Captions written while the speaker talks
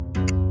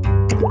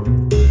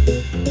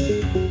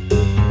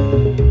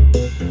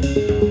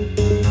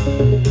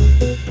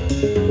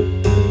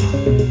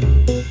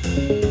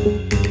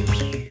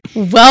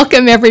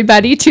Welcome,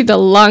 everybody, to the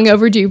Long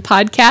Overdue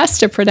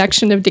Podcast, a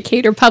production of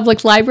Decatur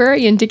Public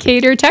Library in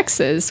Decatur,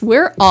 Texas.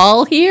 We're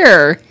all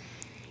here.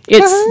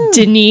 It's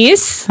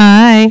Denise.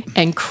 Hi.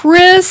 And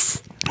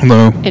Chris.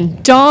 Hello.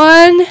 And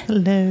Dawn.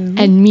 Hello.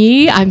 And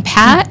me, I'm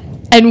Pat.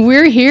 And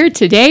we're here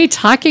today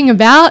talking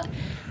about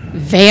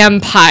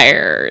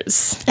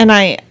vampires. And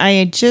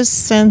I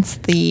just sense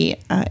the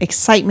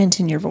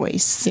excitement in your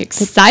voice. The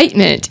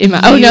excitement in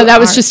my... Oh, no, that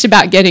was just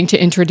about getting to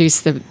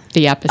introduce the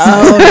episode.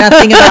 Oh,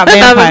 nothing about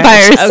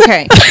vampires.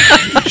 Okay.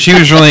 She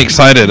was really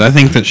excited. I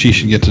think that she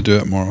should get to do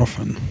it more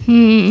often.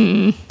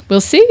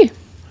 We'll see.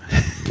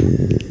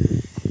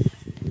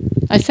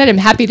 I said I'm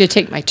happy to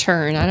take my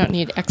turn. I don't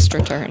need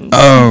extra turns.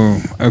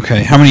 Oh,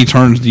 okay. How many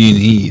turns do you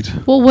need?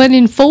 Well, 1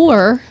 in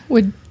 4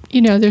 would...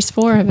 there's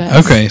 4 of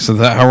us. Okay, so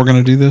that how we're going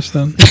to do this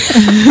then?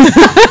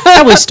 That's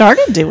how we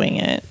started doing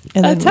it.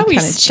 And That's how we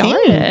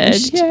started.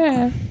 Changed.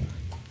 Yeah.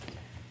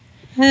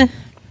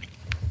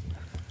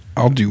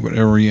 I'll do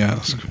whatever you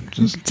ask.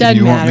 Just Doesn't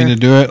if you want matter. me to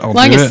do it, I'll As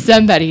long do as it.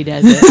 somebody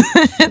does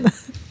it.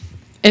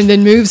 And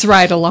then moves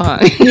right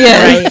along.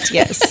 Yes. Right,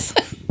 yes.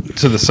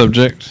 To the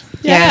subject,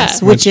 Yes,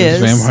 Yeah. which is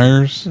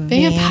vampires.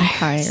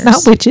 Vampires.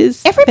 Not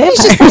witches. Everybody's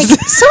just like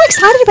so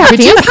excited about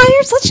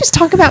vampires. Let's just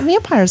talk about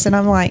vampires. And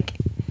I'm like,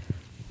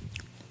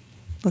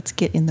 let's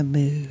get in the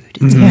mood.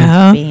 It's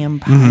about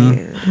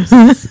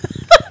vampires.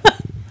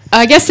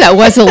 I guess that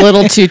was a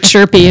little too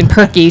chirpy and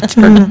perky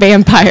for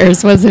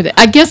vampires, wasn't it?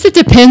 I guess it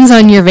depends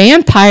on your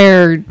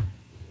vampire,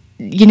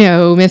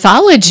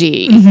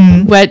 mythology.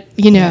 What,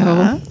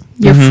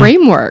 your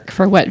framework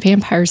for what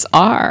vampires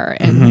are.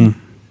 And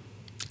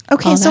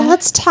Okay, all so that.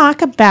 let's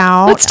talk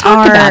about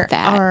that.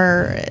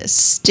 our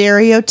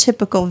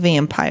stereotypical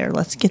vampire.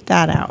 Let's get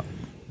that out.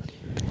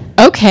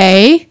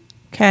 Okay.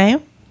 Okay.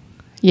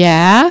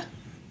 Yeah.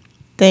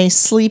 They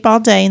sleep all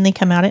day and they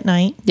come out at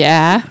night.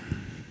 Yeah.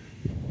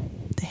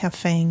 They have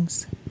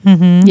fangs.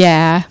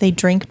 Yeah. They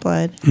drink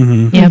blood.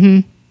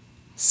 Yep.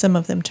 Some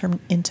of them turn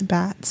into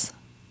bats.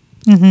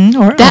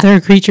 Or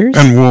other creatures.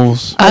 And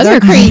wolves. Other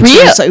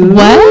creatures. Real?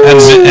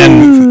 What?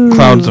 And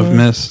clouds of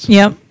mist.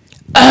 Yep.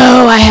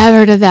 Oh, I have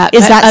heard of that.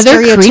 Is But that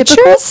other stereotypical?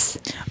 creatures?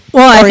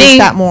 Well, Or I is think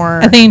that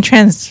more- I think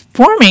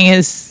transforming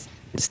is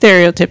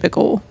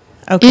stereotypical.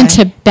 Okay.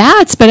 Into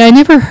bats, but I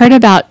never heard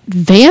about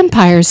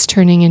vampires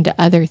turning into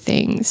other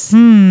things.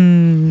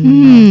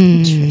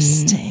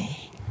 Interesting.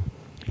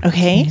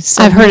 Okay.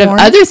 So I've heard more?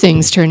 of other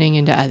things turning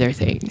into other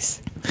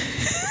things,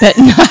 but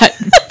not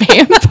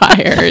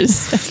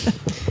vampires.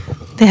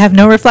 They have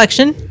no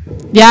reflection.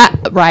 Yeah,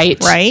 right.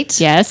 Right?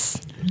 Yes.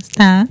 What's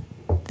that?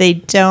 They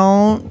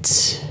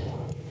don't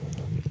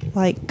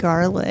like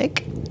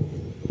garlic.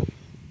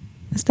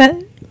 Is that?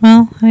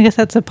 Well, I guess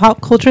that's a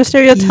pop culture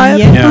stereotype.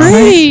 Yeah. Yeah.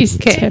 Pretty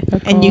Okay.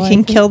 typical, And you I can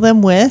think. kill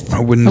them with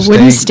A wooden a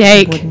wooden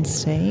stake. steak. wooden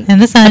steak.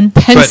 And the sun.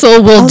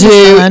 Pencil will Oh, the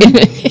do. sun.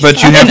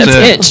 But you In have a to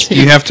pinch.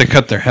 you have to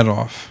cut their head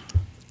off.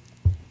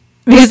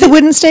 With the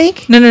wooden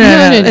steak? No.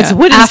 No. It's a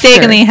wooden After.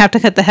 stake, and then you have to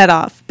cut the head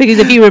off. Because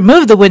if you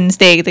remove the wooden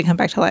stake, they come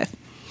back to life.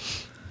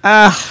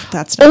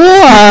 That's not.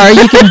 Or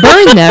you can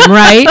burn them,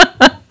 right?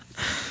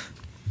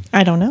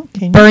 I don't know.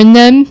 Can you? Burn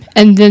them,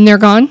 and then they're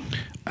gone.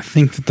 I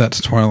think that's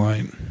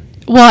Twilight.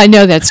 Well, I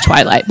know that's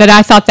Twilight, but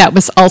I thought that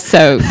was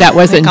also that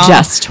wasn't Gone.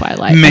 just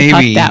Twilight. I Maybe.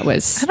 thought that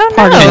was I don't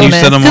part know. of Can it. you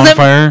set them on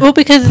fire? Well,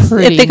 because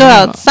Pretty if they go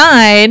normal.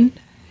 outside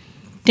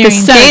during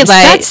sun daylight,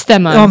 sets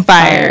them on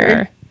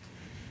fire.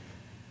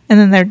 and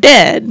then they're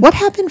dead What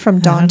happened from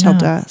dawn till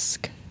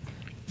dusk?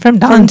 from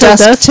dawn From till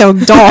dusk dusk. till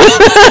dawn.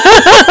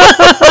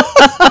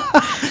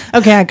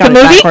 Okay, I got The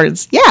it movie?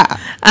 backwards. Yeah.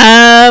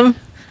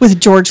 With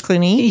George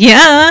Clooney.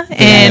 Yeah,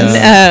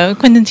 and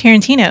Quentin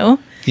Tarantino.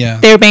 Yeah.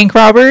 They're bank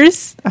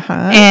robbers,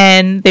 Uh-huh.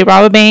 and they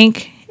rob a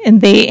bank, and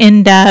they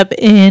end up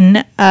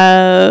in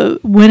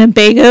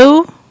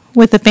Winnebago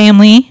with a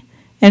family,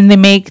 and they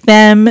make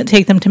them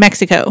take them to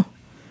Mexico.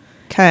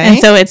 Okay. And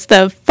so it's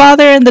the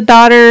father and the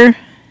daughter,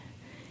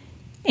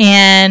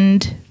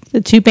 and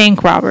the 2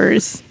 bank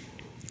robbers.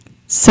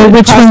 So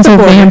which Across ones the are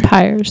border.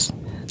 vampires?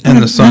 And the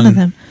None of sun.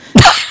 them.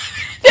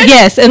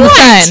 Yes, and the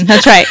sun.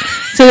 That's right.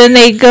 So then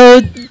they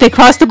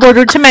cross the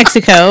border to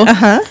Mexico.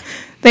 Uh-huh.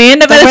 They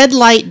end up The at red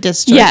light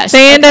district. Yes.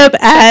 They end up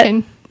at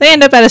Second.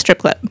 a strip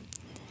club.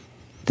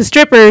 The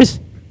strippers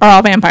are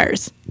all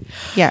vampires.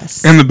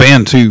 Yes. And the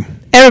band too.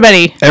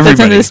 Everybody that's in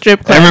Everybody. the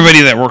strip club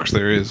Everybody that works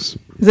there is.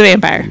 is a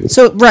vampire.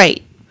 So,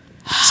 right.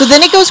 So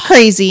then it goes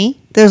crazy.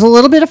 There's a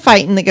little bit of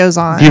fighting that goes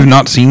on. You have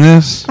not seen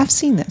this? I've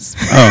seen this.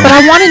 Oh. But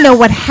I want to know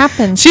what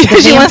happens She to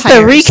the wants to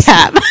vampires.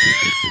 recap.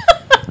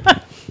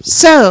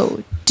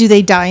 So, do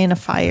they die in a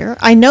fire?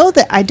 I know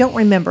that I don't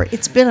remember.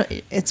 It's been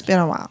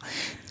a while.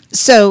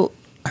 So,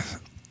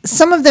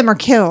 some of them are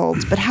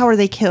killed, but how are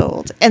they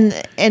killed? And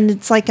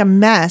it's like a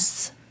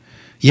mess.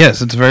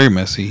 Yes, it's very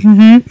messy.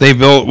 Mm-hmm.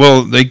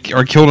 They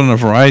are killed in a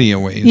variety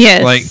of ways.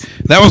 Yes. Like,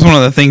 that was one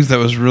of the things that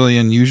was really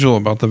unusual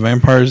about the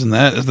vampires and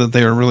that is that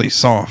they are really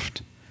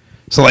soft.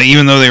 So like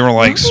even though they were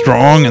like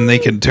strong and they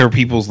could tear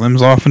people's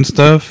limbs off and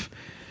stuff,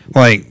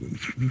 like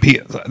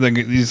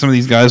some of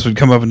these guys would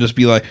come up and just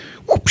be like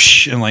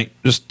whoosh, and like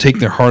just take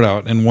their heart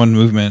out in one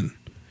movement.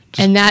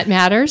 And that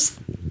matters.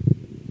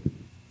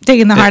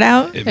 Taking the heart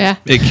out. Yeah.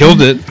 It killed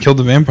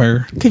the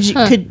vampire.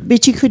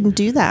 But you couldn't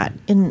do that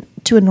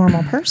to a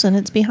normal person.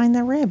 It's behind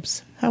their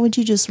ribs. How would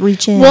you just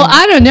reach in? Well,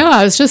 I don't know.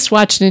 I was just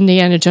watching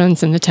Indiana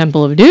Jones and the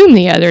Temple of Doom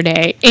the other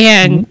day,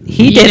 and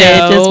He did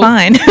it just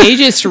fine. They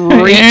just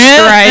reached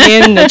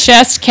right in the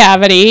chest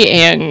cavity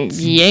and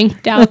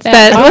yanked out What's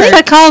that what's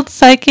that called?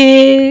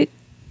 Psychic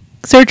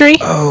surgery?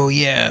 Oh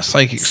yeah,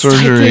 psychic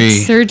surgery.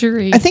 Psychic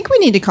surgery. I think we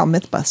need to call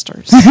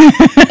Mythbusters.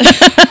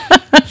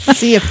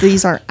 See if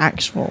these are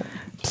actual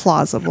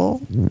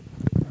plausible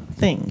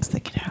things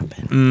that could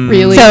happen.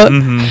 Really? So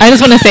I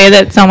just want to say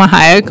that Selma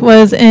Hayek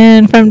was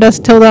in From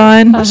Dusk Till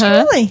Dawn.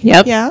 Uh-huh. Really?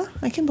 Yep. Yeah,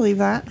 I can believe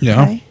that.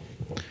 Yeah. Okay.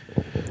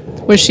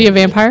 Was she a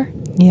vampire?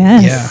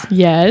 Yes.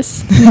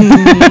 Yeah.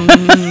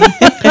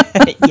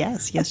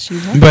 Yes. Yes, she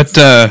was. But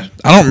I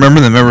don't remember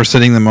them ever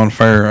setting them on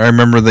fire. I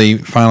remember they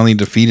finally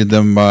defeated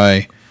them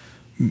by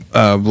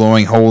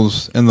blowing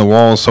holes in the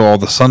walls so all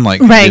the sunlight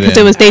could Right, get because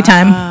in. it was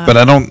daytime.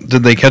 But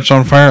did they catch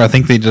on fire? I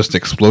think they just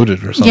exploded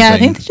or something. Yeah, I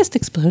think they just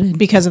exploded.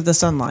 Because of the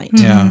sunlight.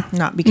 Yeah.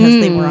 Not because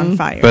they were on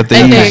fire. But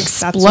they And they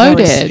used, That's what I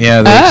was- exploded.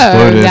 Yeah, they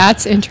exploded.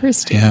 That's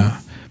interesting. yeah.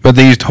 But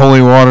they used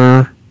holy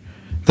water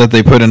that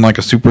they put in like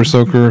a super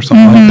soaker or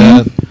something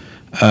like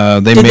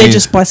that. Did they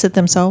just bless it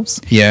themselves?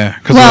 Yeah.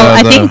 Cause, Well,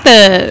 I think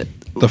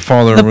the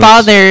father the was,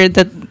 father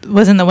that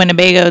was in the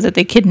Winnebago that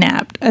they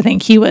kidnapped, I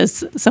think he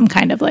was some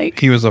kind of like.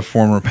 he was a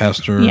former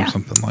pastor Yeah. or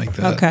something like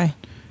that. Okay.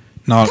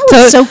 Not That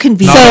was so not,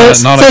 convenient.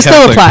 So- not so a still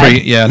Catholic applied.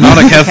 priest. Yeah, not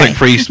a Catholic Okay.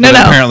 priest, No, but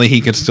no. apparently he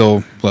could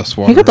still bless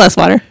water. He could bless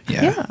water.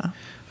 Yeah.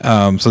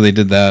 So they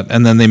did that,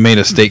 and then they made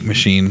a steak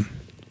machine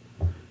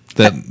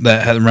that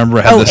had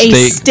Oh, the a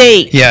steak.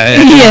 steak. Yeah.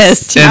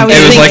 Yes. And I was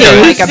it was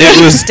thinking like a it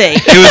beef was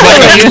steak. It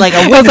was like a,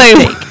 Like a wooden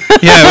like-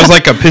 steak. yeah, it was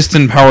like a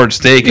piston powered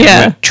steak. And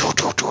Yeah. it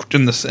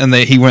went, and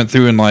he went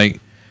through and like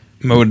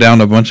mowed down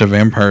a bunch of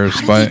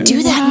vampires by.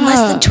 Do that in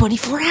less than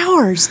 24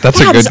 hours. That's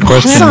a good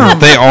question. Awesome.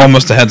 They all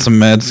must have had some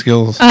mad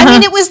skills. I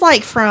mean, it was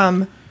like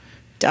from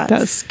dusk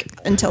Dusk.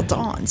 until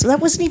dawn. So that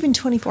wasn't even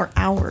 24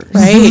 hours.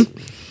 Right.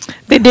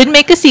 They did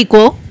make a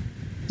sequel,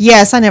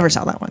 Yes, I never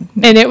saw that one.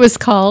 And it was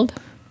called,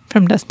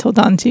 From Dusk Till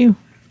Dawn too.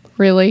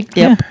 really?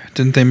 Yep.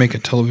 Didn't they make a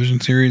television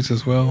series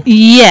as well?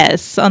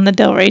 Yes, on the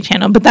Del Rey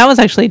channel, but that was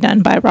actually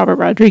done by Robert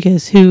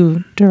Rodriguez,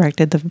 who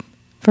directed the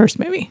first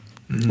movie.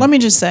 Let me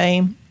just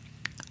say,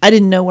 I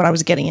didn't know what I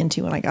was getting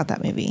into when I got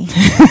that movie.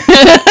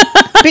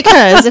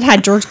 Because it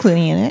had George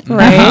Clooney in it.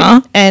 Right.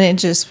 Uh-huh. And it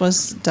just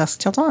was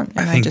dusk till dawn.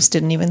 And I think- just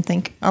didn't even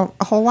think a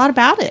whole lot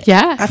about it.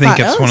 Yeah. I think thought,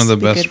 it's oh, one of the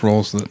this would be best good.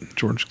 roles that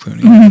George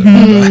Clooney has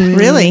ever done.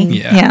 Really?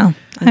 Yeah. Yeah,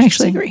 I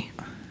actually Interesting. agree.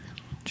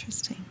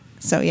 Interesting.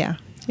 So, yeah.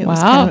 It was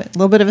Wow. kind of a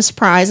little bit of a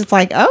surprise. It's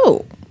like,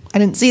 oh, I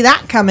didn't see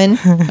that coming.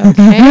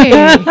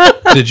 Okay.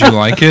 Did you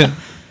like it?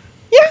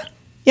 Yeah.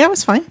 Yeah, it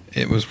was fine.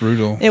 It was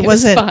brutal. It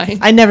was wasn't. fine.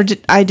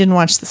 I didn't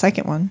watch the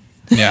second one.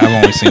 Yeah, I've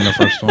only seen the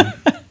first one.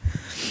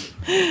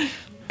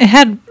 It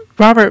had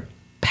Robert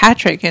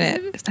Patrick in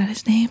it. Is that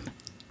his name?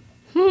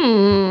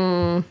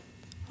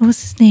 What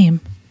was his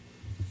name?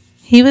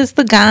 He was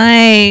the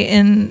guy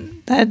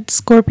in that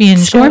Scorpion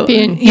show.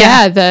 Scorpion.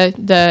 Yeah.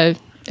 The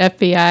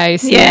FBI,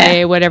 CIA,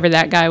 Yeah. whatever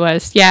that guy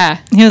was. Yeah.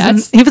 He was,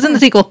 That's- he was in the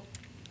sequel.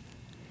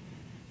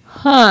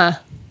 Huh.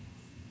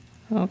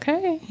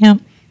 Okay. Yeah.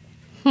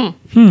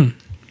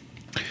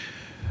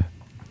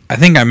 I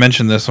think I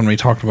mentioned this when we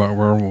talked about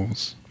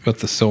werewolves, but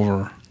the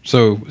silver.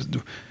 So,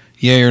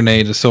 yay or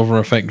nay, does silver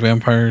affect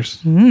vampires?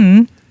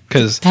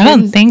 Because I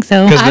don't think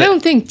so. 'Cause I the-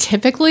 don't think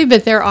typically,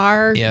 but there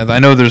are yeah, I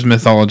know there's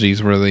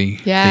mythologies where they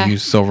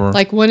use silver.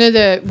 like one of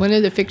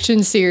the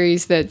fiction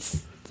series that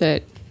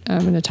I'm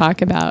going to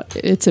talk about.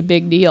 It's a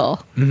big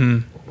deal.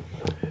 and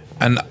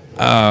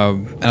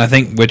I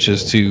think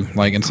witches too.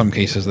 Like in some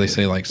cases, they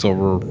say like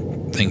silver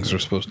things are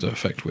supposed to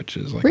affect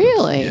witches. Like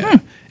Really? yeah,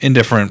 in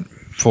different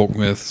folk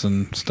myths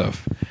and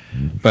stuff.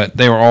 But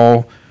they were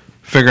all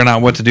figuring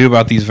out what to do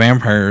about these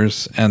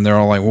vampires, and they're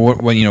all like, well,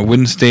 what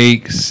wooden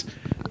stakes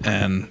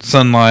and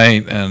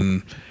sunlight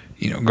and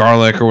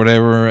garlic or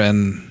whatever,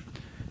 and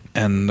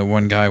the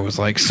one guy was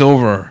like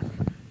silver,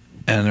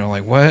 and they're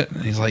like, what?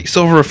 And he's like,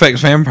 silver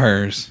affects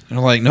vampires. And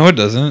they're like, no, it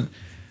doesn't.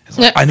 He's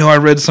like, I know I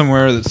read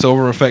somewhere that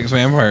silver affects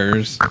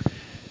vampires,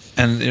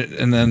 and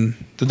then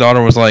the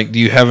daughter was like, do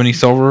you have any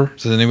silver?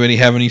 Does anybody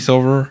have any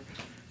silver?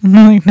 I'm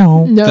like,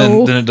 no.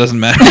 No. Then it doesn't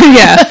matter.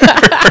 Yeah.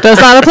 Does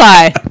not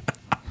apply.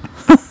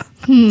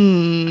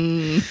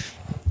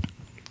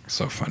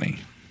 So funny.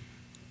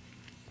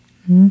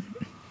 Well,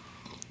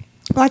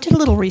 I did a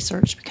little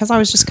research because I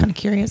was just kind of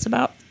curious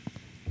about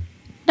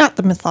not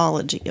the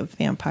mythology of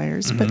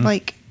vampires, but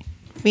like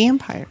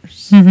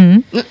vampires.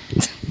 We're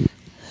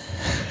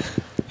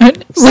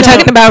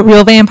talking about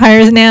real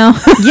vampires now.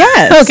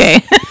 Yes.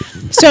 Okay.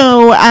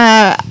 So,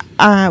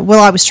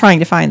 well, I was trying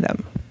to find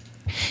them.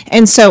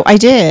 And so I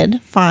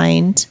did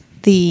find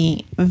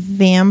the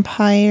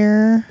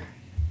vampire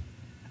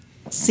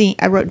See,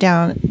 I wrote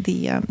down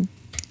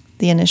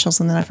the initials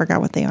and then I forgot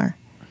what they are.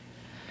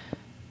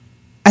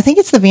 I think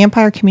it's the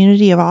Vampire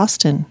Community of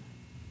Austin,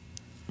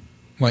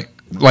 Like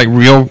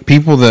real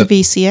people the that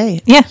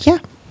VCA. Yeah. Yeah.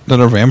 that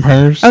are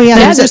vampires. Oh, yeah.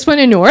 Yeah, there's there's one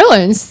in New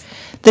Orleans.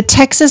 the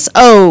Texas.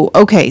 Oh,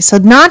 okay. So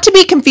not to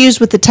be confused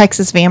with the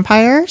Texas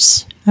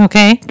vampires.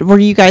 Okay. Were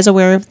you guys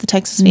aware of the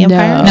Texas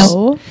vampires?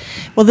 No.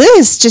 Well,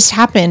 this just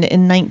happened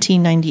in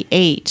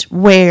 1998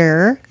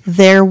 where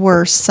there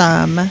were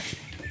some.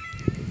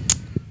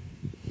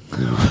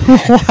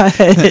 What?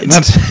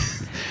 That's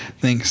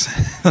thanks.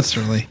 That's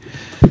really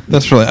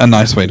a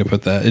nice way to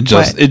put that. It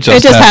just What? it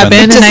just, It just happened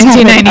in Just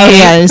happened. 1998. Oh,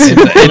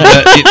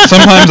 yeah,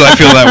 Sometimes I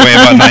feel that way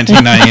about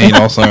 1998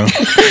 also.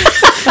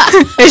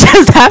 It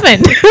just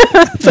happened.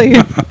 So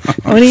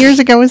How many years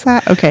ago was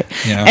that? Okay.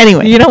 Yeah.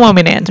 Anyway. you don't want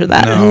me to answer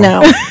that. No. No.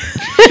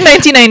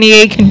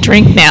 1998 can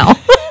drink now.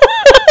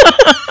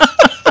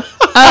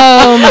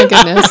 Oh my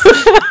goodness.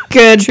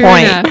 Good True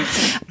point.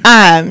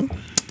 enough.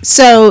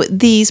 So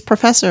these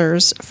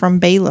professors from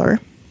Baylor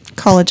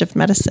College of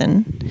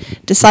Medicine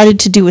decided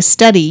to do a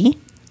study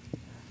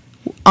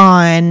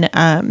on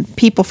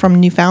people from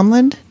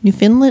Newfoundland.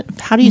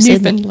 How do you say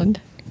that?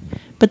 Newfoundland.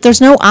 But there's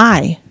no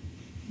I.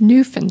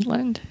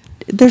 Newfoundland.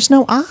 There's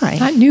no I.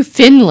 Not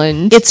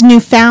Newfoundland. It's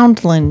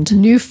Newfoundland.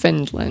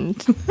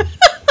 Newfoundland.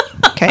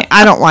 Okay,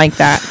 I don't like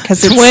that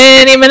because it's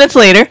 20 minutes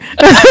later.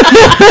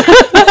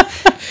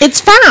 it's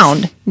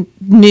found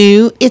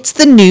new. It's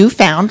the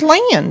newfound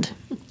land.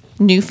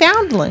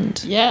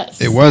 Newfoundland.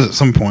 Yes. It was at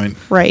some point.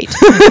 Right.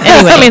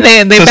 I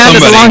mean, they To found it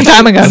a somebody. long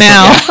time ago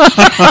now.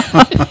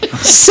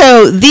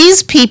 So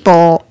these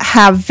people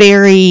have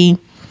very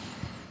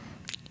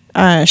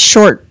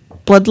short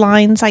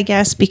bloodlines, I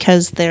guess,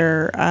 because they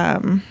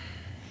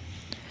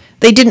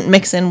didn't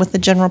mix in with the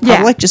general Yeah.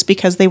 public just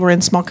because they were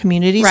in small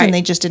communities Right. and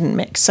they just didn't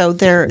mix. So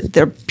they're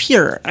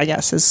pure, I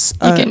guess, is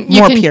You can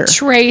more pure.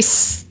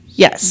 trace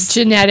Yes.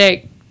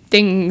 genetic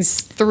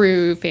things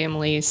through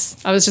families.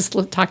 I was just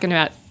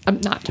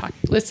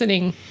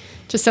listening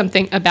to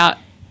something about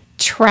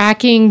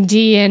tracking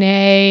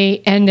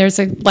DNA, and there's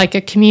a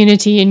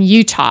community in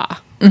Utah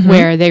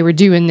where they were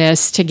doing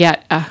this to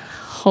get a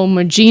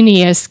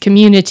homogeneous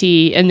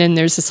community, and then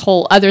there's this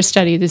whole other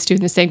study that's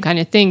doing the same kind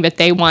of thing, but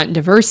they want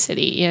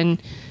diversity in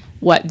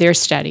what they're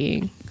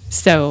studying.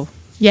 So,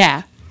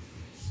 yeah,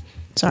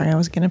 Sorry, I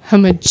was going to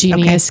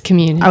homogeneous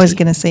community. I was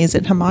going to say, is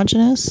it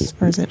homogeneous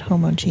or is it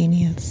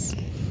homogeneous?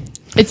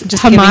 It's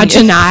Just giving you-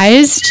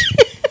 homogenized.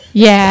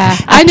 Yeah,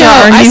 I know.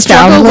 our I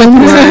struggle with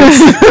Newfoundland.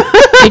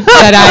 words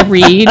that I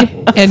read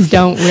and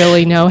don't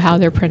really know how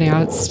they're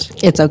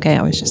pronounced. It's okay.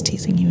 I was just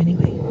teasing you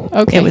anyway.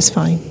 Okay. It was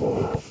fine.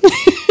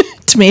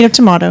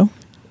 Tomato,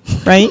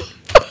 right?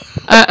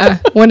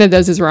 One of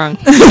those is wrong.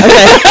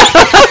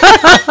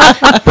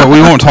 But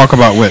we won't talk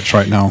about which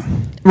right now.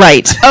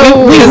 Right.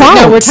 Oh, we no,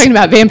 won't. we're talking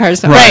about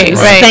vampires now. Right,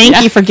 right.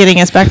 Thank you for getting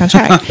us back on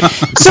track.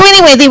 So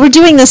anyway, they were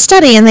doing this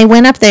study and they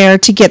went up there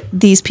to get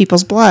these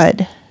people's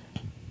blood.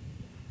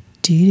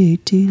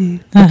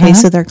 Okay,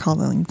 so they're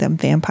calling them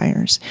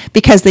vampires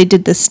because they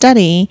did this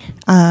study.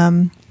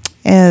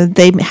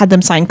 They had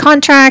them sign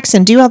contracts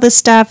and do all this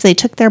stuff. They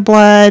took their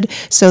blood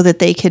so that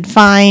they could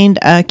find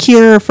a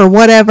cure for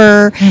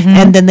whatever,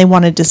 and then they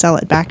wanted to sell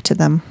it back to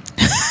them.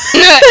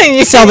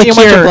 Sell the you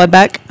cure. want your blood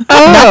back?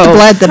 Not the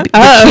blood, the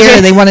cure.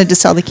 okay. They wanted to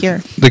sell the cure.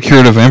 The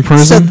cure to So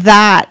vampirism.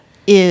 that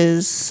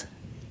is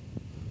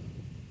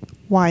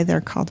why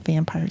they're called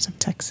vampires of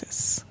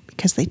Texas,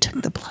 because they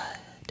took the blood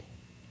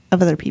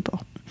of other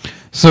people.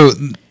 So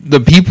the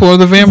people are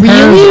the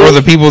vampires, Really? or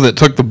the people that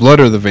took the blood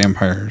are the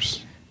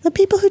vampires. The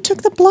people who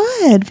took the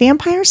blood.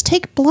 Vampires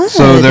take blood.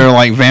 So they're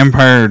like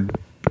vampire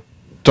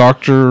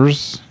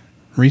doctors,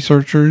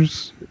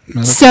 researchers.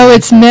 So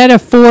it's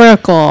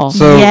metaphorical.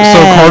 So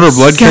Yes. Carter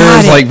blood Got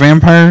carriers it. like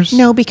vampires.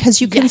 No,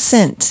 because you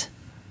consent.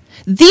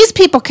 These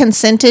people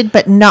consented,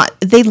 but not.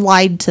 They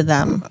lied to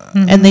them,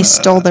 and they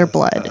stole their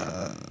blood.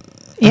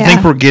 I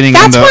think we're getting.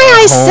 That's into why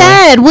I a whole-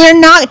 said we're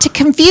not to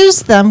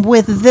confuse them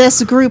with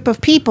this group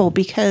of people,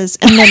 because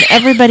and then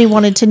everybody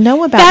wanted to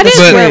know about That this is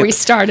But- where group. we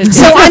started.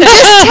 So I'm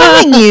just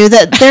telling you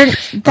that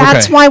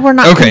that's Okay. why we're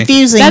not Okay.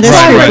 confusing That's this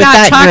why group we're with not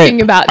that talking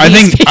group. about I these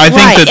think. people. I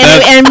think Right,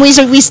 that.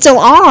 and we still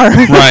are.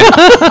 Right.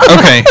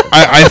 Okay.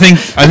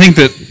 I think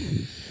that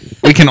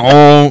we can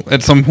all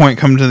at some point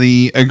come to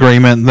the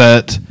agreement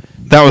that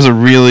that was a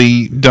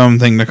really dumb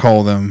thing to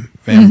call them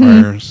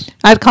vampires.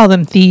 I'd call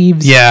them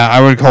thieves. Yeah,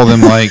 I would call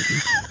them like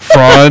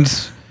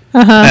frauds.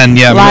 And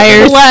yeah,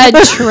 Liars. blood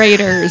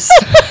traitors.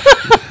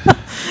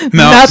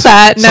 Not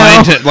that,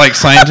 no. like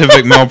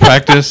scientific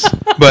malpractice,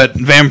 but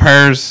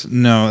vampires,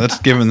 no, that's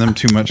giving them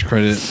too much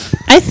credit.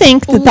 I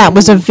think that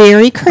was a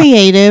very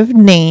creative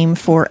name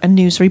for a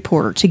news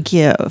reporter to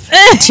give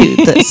to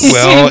this.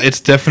 Well, it's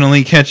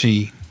definitely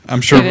catchy.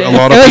 I'm sure It a is.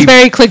 lot It of was people.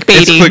 very It's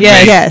clickbaity. clickbait.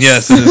 Yes. Yes.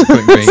 Yes, it is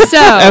clickbait.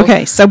 So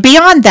Okay, so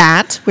beyond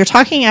that, we're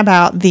talking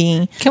about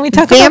the Can we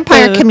talk about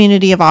vampire the-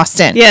 community of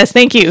Austin. Yes,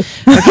 thank you.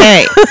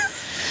 Okay.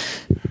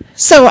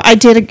 So I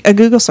did a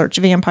Google search,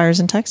 vampires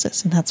in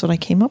Texas, and that's what I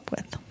came up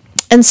with.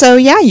 And so,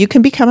 yeah, you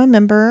can become a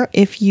member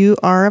if you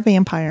are a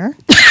vampire.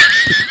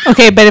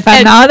 Okay, but if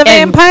I'm not a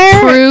and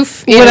vampire,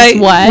 proof would is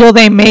what? will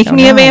they make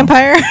me a know.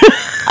 vampire?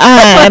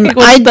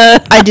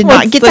 I did not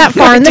what's get the that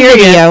far in the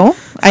criteria? video.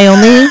 I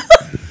only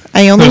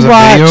There's a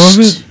video of watched.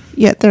 it?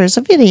 Yeah, there's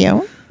a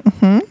video.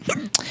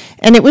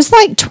 And it was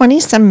like 20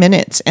 some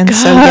minutes. And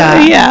so,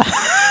 yeah, yeah.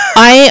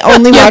 I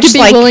only You have to watched be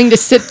like. willing to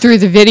sit through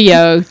the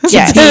video to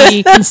Yes.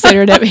 be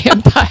considered a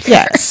vampire.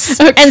 Yes.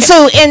 Okay. And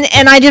so,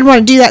 and I didn't want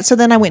to do that. So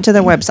then I went to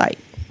their website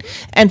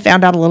and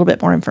found out a little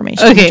bit more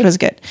information, Okay. which was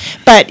good.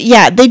 But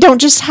yeah, they don't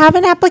just have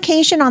an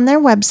application on their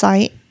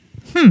website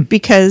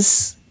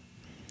because,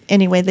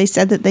 anyway, they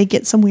said that they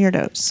get some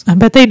weirdos. I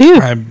bet they do.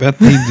 I bet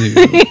they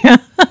do.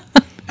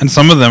 And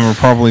some of them are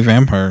probably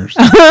vampires.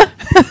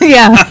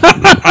 Yeah.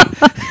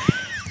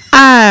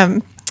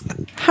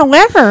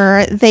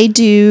 However, they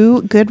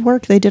do good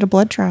work. They did a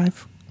blood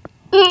drive.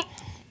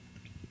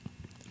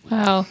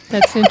 Wow,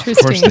 that's Of course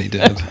interesting. they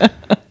did.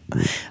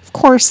 Of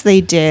course,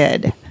 they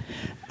did.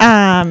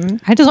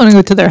 I just want to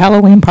go to their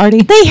Halloween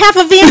party. They have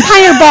a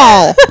vampire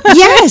ball.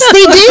 Yes,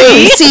 they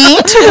do. See,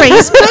 to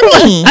raise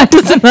money.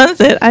 That's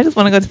it. I just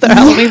want to go to their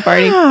Halloween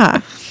party.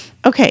 Ah.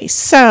 Okay,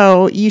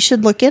 so you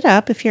should look it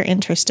up if you're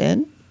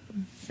interested.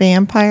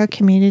 Vampire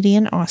Community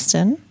in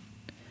Austin,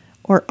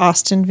 or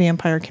Austin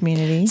Vampire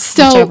Community,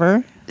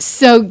 whichever.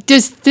 So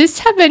does this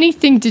have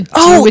anything to do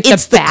Oh, with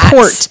it's the the bats?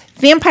 court,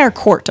 Vampire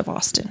Court of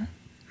Austin.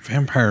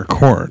 Vampire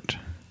Court.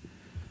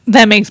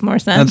 That makes more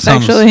That sense,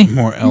 sounds actually.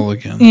 more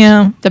elegant.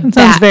 Yeah. The that bats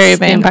sounds very in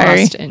vampire.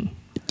 Austin.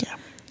 Yeah.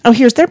 Oh,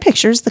 here's their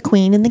pictures: the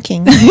Queen and the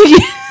King.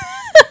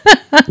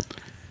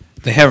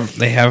 They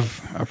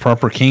have a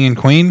proper king and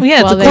queen.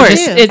 Yeah, Well, it's they a court.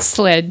 just, it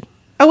slid.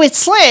 Oh, it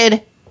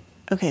slid.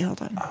 Okay,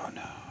 hold on.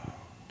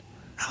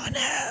 Oh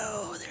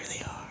no, there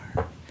they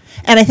are.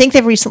 And I think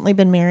they've recently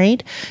been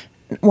married.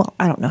 Well,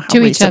 I don't know how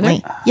To each other?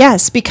 recently.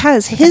 Yes,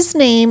 because his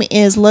name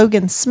is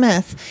Logan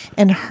Smith,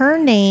 and her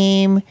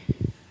name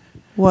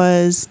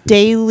was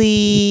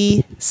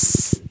Daily.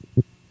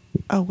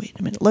 Oh, wait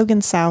a minute,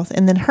 Logan South,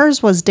 and then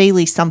hers was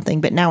Daily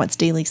something, but now it's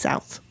Daily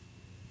South.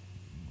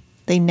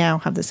 They now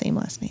have the same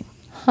last name.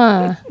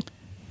 Huh.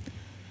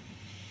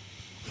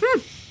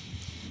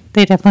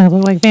 They definitely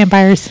look like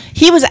vampires.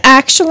 He was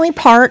actually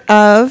part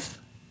of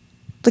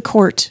the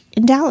court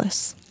in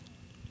Dallas.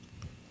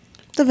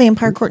 The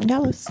vampire court in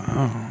Dallas.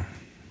 Oh.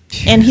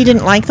 And he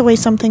didn't like the way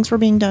some things were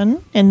being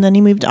done. And then he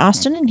moved to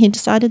Austin and he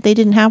decided they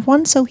didn't have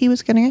one. So he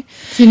was going to.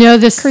 You know,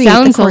 this Create the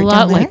sounds a court lot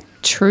down there. like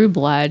True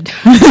Blood.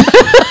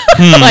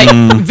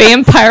 Like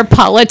vampire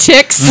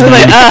politics.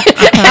 I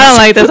don't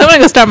like this. I want to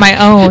go start my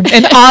own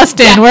in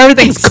Austin where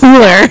everything's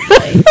cooler.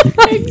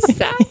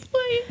 Exactly.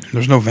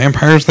 There's no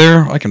vampires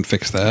there. I can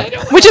fix that.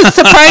 Which is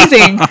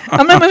surprising.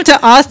 I'm going to move to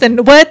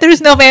Austin. What?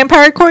 There's no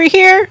vampire court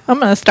here? I'm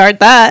going to start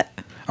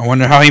that. I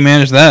wonder how he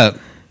managed that.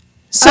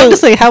 So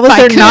Honestly, how was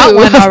By there not coup,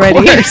 one of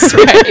already? course,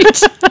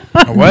 right?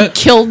 A what?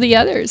 Killed the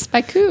others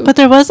by coup. But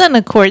there wasn't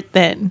a court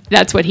then.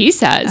 That's what he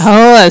says.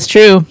 Oh, that's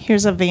true.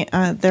 here's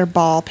their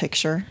ball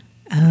picture.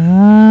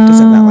 Oh.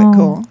 Doesn't that look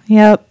cool?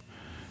 Yep.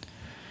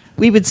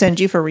 We would send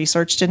you for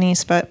research,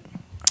 Denise, but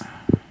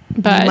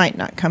But you might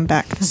not come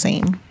back the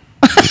same.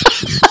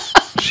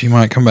 She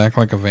might come back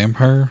like a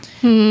vampire.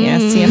 Yeah,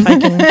 see if I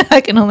can. I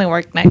can only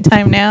work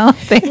nighttime now.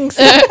 Thanks.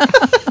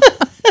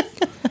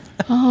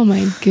 oh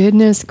my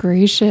goodness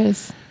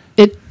gracious.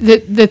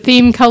 The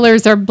theme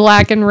colors are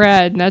black and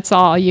red, and that's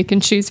all you can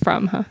choose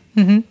from, huh?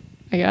 Mm-hmm.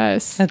 I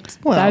guess. That's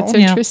yeah.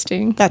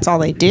 interesting. That's all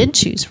they did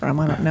choose from.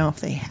 I don't know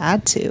if they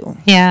had to.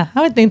 Yeah,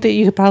 I would think that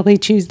you could probably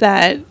choose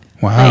that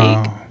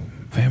Wow.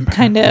 Vampire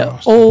kind of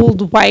costume.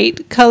 old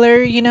white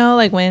color, you know,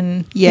 like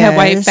when you have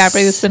white Yes.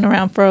 fabric that's been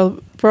around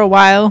for a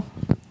while.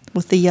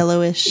 With the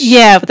yellowish.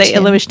 Yeah, with the tint.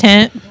 yellowish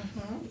tint.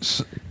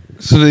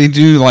 So they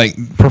do like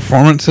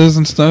performances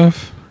and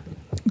stuff.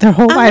 Their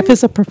whole life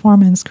is a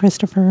performance,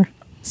 Christopher.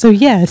 So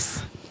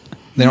yes.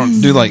 They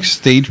don't do like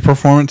stage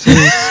performances.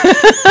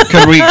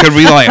 could we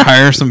like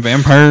hire some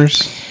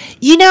vampires?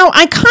 You know,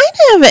 I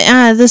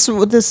kind of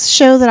this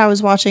show that I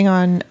was watching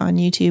on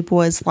YouTube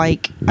was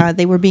like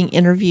they were being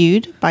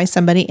interviewed by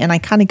somebody, and I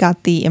kind of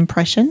got the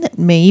impression that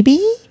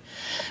maybe,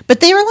 but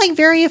they were like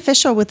very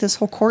official with this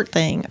whole court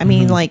thing. I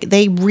mean, like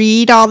they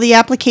read all the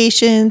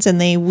applications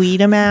and they weed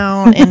them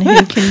out, and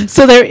who can.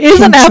 So there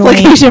is an Can join.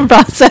 application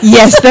process.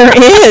 Yes, there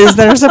is.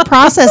 There's a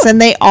process,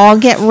 and they all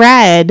get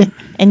read,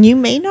 and you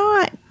may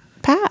not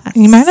pass.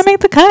 You might not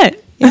make the cut.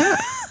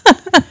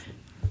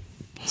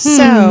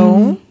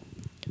 So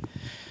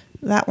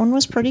that one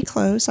was pretty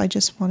close. I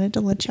just wanted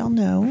to let y'all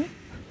know.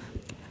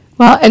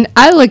 Well, and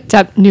I looked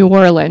up New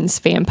Orleans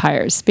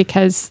vampires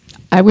because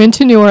I went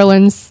to New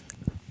Orleans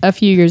a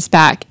few years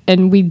back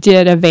and we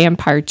did a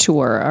vampire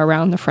tour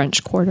around the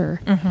French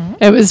Quarter.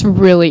 It was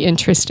really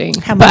interesting.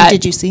 How many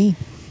did you see?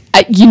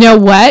 You know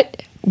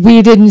what?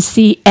 We didn't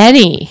see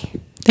any.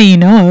 That you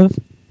know of.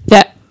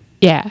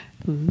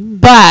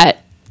 But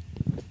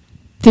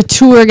the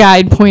tour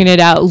guide pointed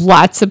out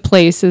lots of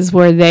places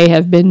where they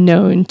have been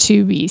known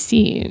to be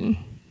seen.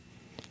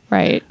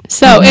 Right.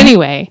 So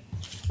anyway,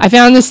 I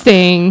found this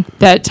thing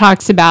that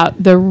talks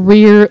about the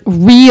real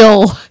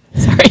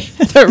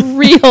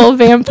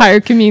vampire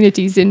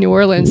communities in New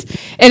Orleans.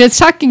 And it's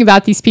talking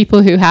about these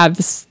people who have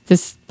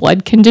this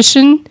blood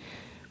condition,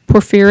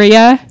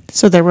 porphyria.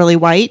 So they're really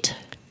white?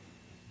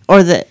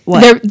 Or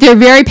what? They're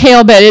very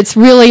pale, but it's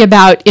really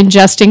about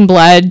ingesting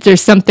blood.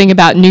 There's something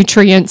about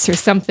nutrients or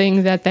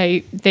something that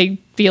they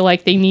feel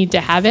like they need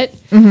to have it.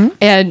 Mm-hmm.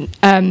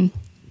 And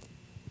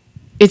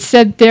it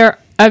said there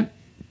are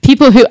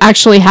people who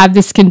actually have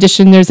this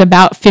condition. There's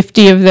about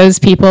 50 of those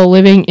people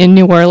living in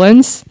New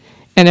Orleans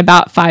and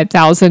about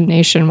 5,000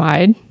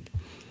 nationwide.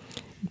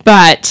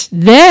 But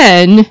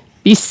then,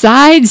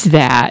 besides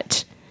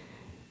that,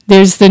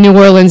 there's the New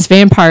Orleans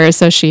Vampire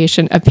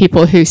Association of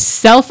people who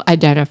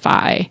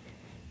self-identify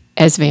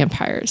as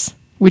vampires,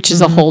 which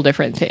is a whole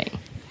different thing.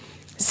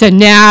 So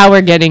now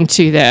we're getting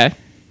to the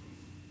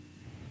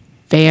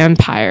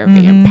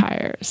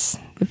vampires,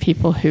 the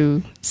people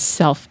who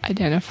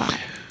self-identify.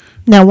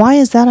 Now, why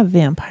is that a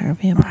vampire?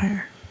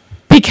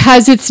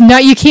 Because it's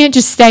not, you can't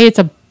just say it's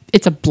a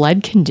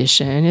blood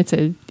condition. It's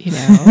a,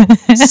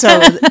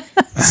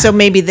 So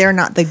maybe they're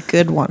not the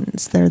good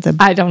ones. They're the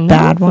bad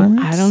ones.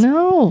 I don't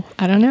know.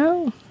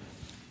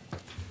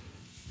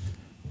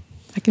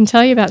 I can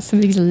tell you about some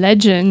of these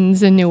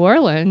legends in New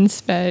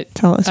Orleans, but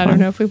Tell us I don't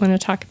one. know if we want to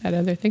talk about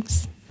other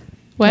things.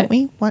 What?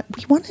 We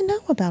want to know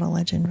about a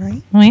legend,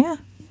 right? Oh, yeah.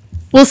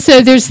 Well,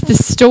 so there's the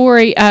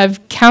story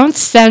of Count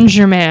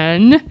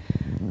Saint-Germain,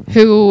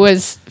 who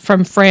was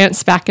from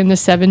France back in the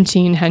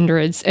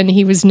 1700s, and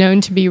he was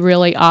known to be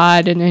really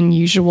odd and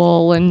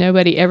unusual, and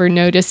nobody ever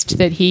noticed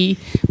that he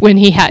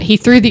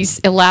threw these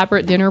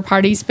elaborate dinner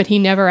parties, but he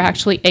never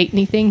actually ate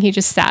anything. He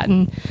just sat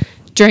and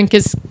drank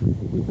his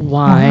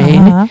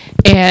wine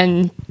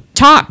and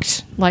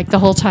talked like the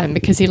whole time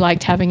because he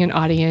liked having an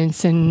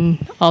audience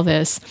and all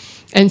this.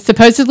 And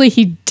supposedly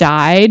he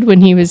died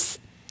when he was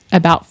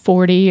about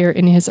 40 or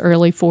in his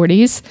early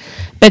 40s,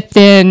 but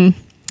then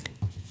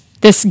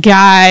this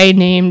guy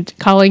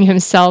calling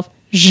himself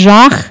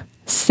Jacques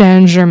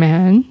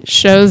Saint-Germain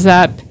shows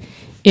up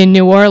in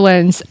New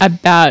Orleans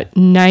about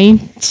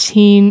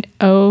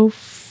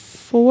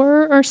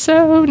 1904 or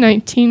so,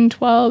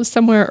 1912,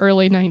 somewhere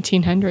early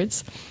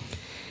 1900s.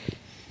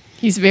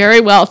 He's very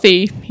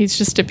wealthy. He's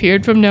just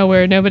appeared from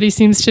nowhere. Nobody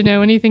seems to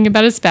know anything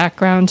about his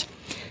background.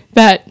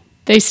 But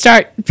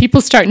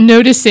people start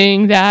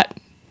noticing that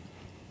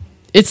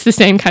it's the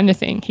same kind of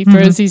thing. He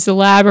throws these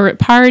elaborate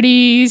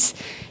parties.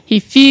 He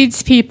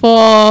feeds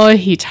people,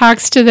 he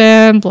talks to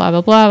them, blah,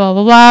 blah, blah, blah,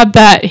 blah, blah,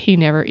 but he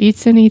never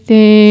eats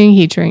anything.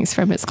 He drinks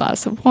from his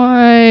glass of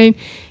wine.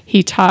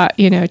 He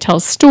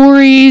tells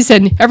stories,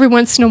 and every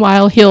once in a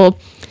while he'll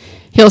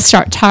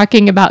start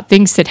talking about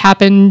things that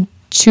happened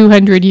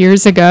 200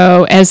 years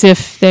ago as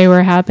if they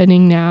were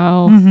happening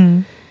now.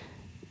 Mm-hmm.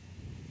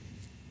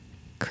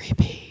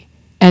 Creepy.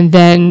 And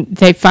then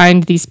they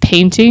find these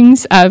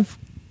paintings of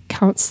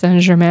Count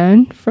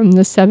Saint-Germain from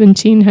the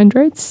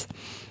 1700s.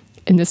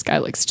 And this guy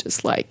looks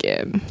just like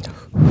him.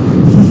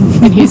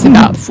 And he's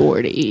about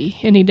 40.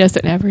 And he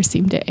doesn't ever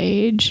seem to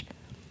age.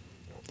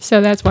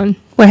 So that's one.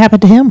 What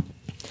happened to him?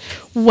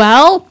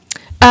 Well,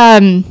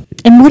 and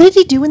what did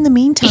he do in the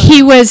meantime?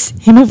 He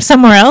moved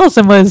somewhere else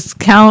and was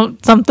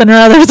Count something or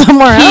other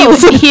somewhere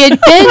else. He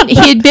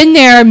had been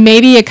there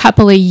maybe a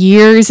couple of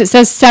years. It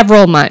says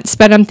several months,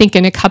 but I'm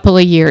thinking a couple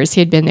of years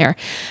he had been there.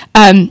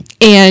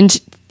 And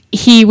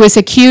he was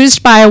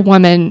accused by a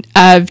woman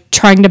of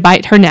trying to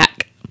bite her neck.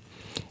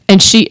 And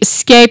she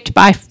escaped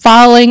by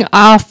falling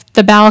off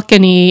the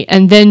balcony,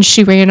 and then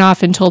she ran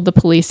off and told the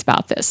police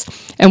about this.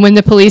 And when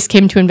the police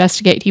came to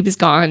investigate, he was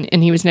gone,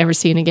 and he was never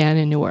seen again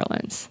in New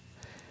Orleans.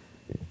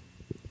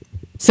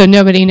 So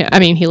nobody knew. I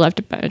mean, he left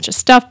a bunch of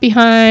stuff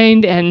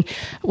behind, and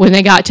when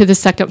they got to the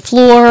second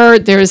floor,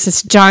 there was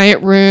this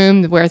giant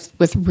room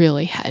with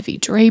really heavy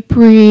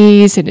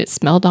draperies, and it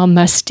smelled all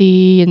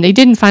musty, and they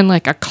didn't find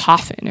like a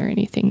coffin or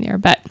anything there,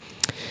 but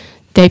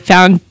they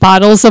found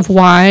bottles of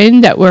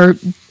wine where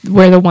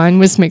the wine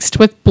was mixed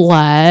with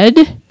blood,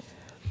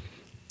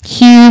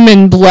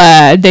 human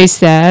blood, they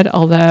said,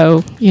 although,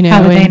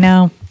 How would they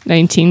know?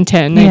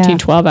 1910,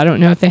 1912, I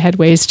don't know if they had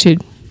ways to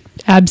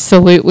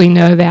absolutely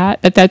know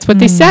that, but that's what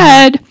they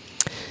said.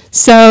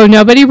 So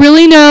nobody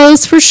really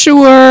knows for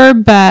sure,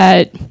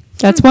 but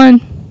that's one.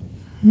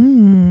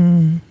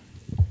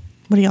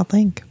 What do y'all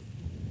think?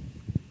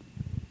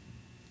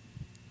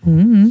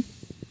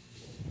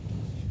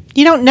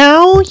 You don't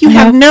know? You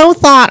have no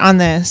thought on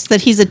this,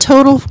 that he's a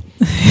total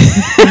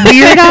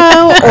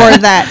weirdo, or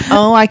that,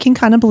 I can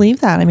kind of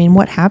believe that. I mean,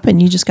 what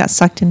happened? You just got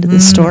sucked into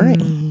this story.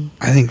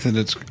 I think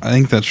that's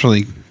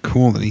really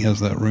cool that he had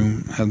that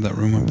room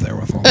up there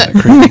with all that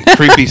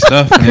creepy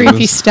stuff.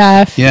 Creepy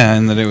stuff. Yeah,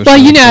 and that it was. Well,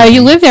 he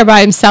lived there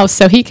by himself,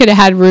 so he could have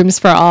had rooms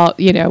for all,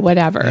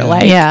 whatever.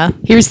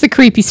 Here's the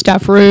creepy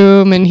stuff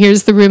room, and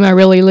here's the room I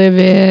really live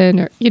in,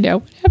 or,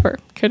 whatever.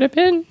 Could have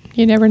been.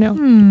 You never know.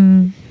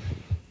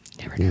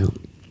 Never know.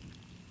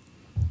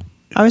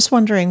 I was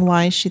wondering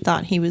why she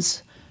thought he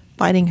was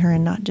biting her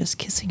and not just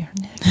kissing her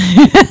neck.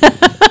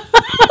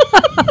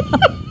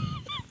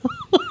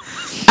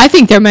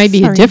 think there might be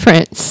a Sorry.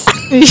 difference.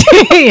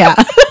 Yeah.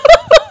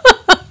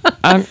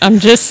 I'm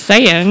just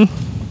saying.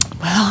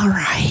 Well, all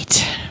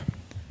right.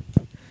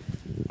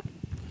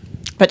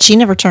 But she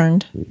never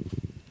turned,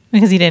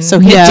 Because he didn't. so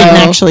he No, didn't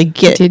actually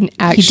get. didn't He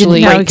actually-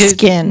 didn't No, break 'cause-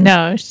 skin.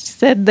 No, she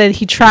said that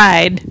he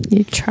tried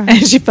You try.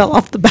 and she fell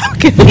off the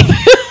balcony.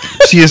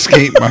 She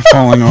escaped by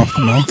falling off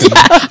the balcony.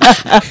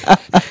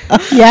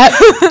 Yep,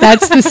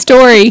 that's the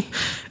story.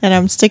 And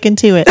I'm sticking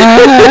to it.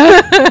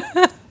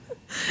 I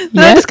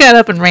Yep. just got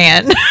up and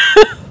ran.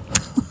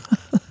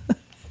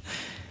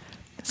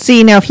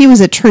 See, now if he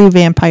was a true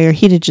vampire,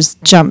 he'd have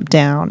just jumped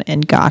down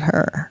and got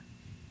her.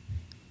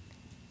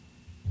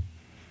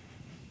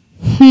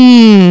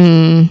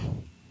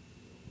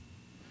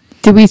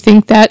 Do we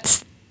think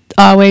that's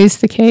always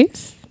the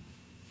case?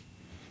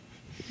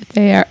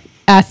 They are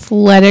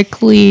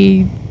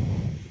athletically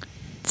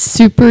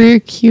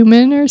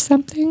superhuman or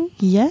something?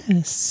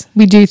 Yes.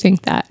 We do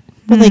think that.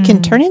 Well, they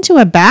can turn into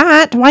a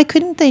bat. Why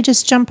couldn't they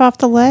just jump off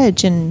the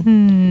ledge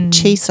and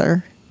chase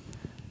her?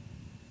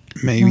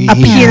 Maybe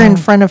Appear in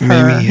front of maybe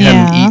her. he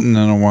hadn't Yeah. eaten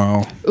in a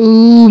while,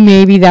 Ooh,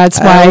 maybe that's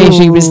why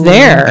she was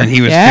there. and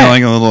he was Yeah.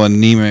 feeling a little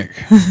anemic.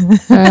 Good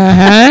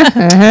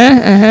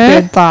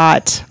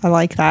thought. I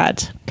like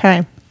that.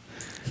 Okay.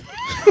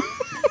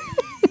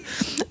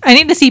 I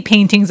need to see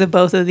paintings of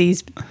both of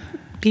these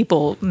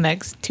people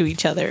next to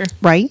each other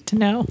Right? to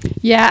know.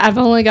 Yeah, I've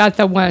only got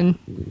the one.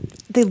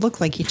 They look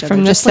like each other.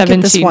 From the Just look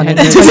at this one and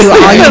 1700s. tell you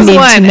all you This need to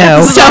one.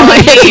 know. So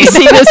You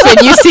see this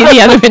one, you see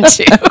the other one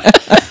too.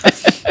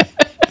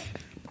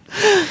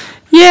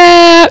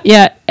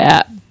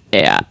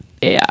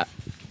 Yeah.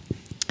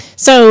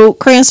 So,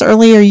 Chris,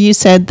 earlier you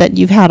said that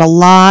you've had a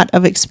lot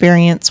of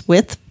experience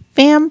with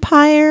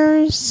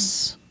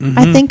vampires.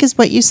 I think is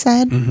what you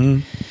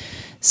said.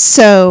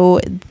 So,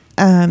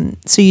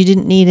 so you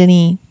didn't need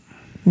any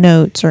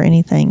notes or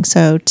anything.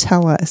 So,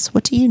 tell us,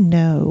 what do you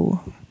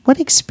know? What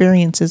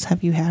experiences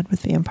have you had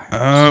with vampires?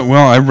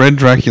 Well, I read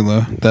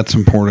Dracula. That's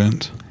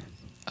important.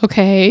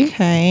 Okay.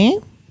 Okay.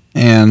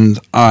 And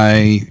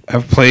I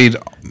have played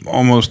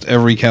almost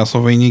every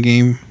Castlevania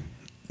game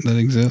that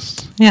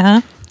exists.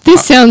 Yeah.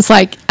 This sounds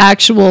like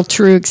actual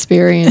true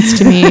experience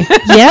to me.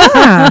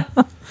 Yeah.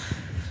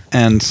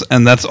 And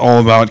that's all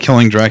about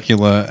killing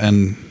Dracula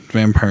and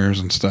vampires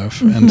and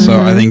stuff. And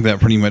so I think that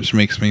pretty much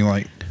makes me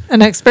like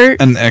An expert.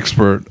 an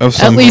expert of At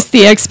some least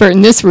the expert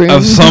in this room.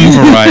 of some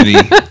variety.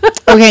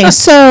 Okay,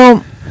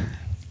 so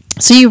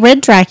you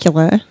read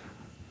Dracula.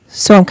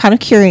 So I'm kind of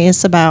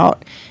curious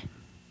about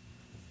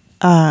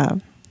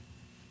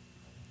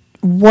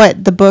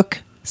what the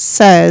book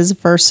says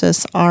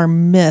versus our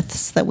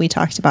myths that we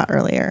talked about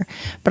earlier.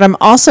 But I'm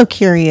also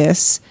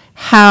curious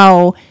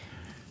how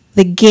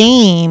the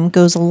game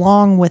goes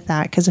along with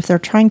that, because if they're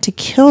trying to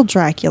kill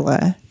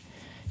Dracula,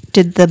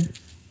 did the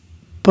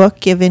book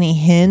give any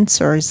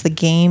hints, or is the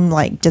game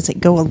like, does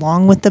it go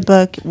along with the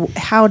book?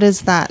 How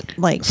does that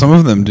like? Some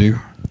of them do.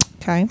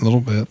 Okay. A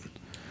little bit.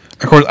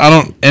 Of course, I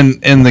don't.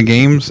 In the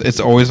games, it's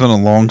always been a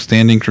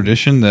long-standing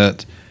tradition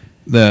that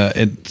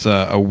it's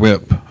a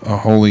whip, a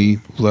holy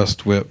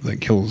blessed whip that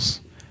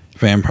kills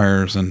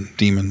vampires and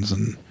demons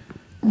and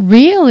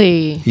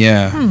Really?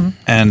 yeah,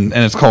 and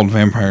it's called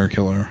Vampire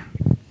Killer,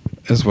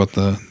 is what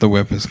the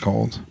whip is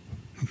called.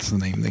 That's the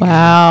name. They give it.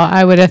 Wow.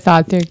 I would have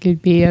thought there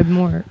could be a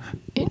more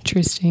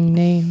interesting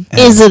name.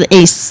 Is it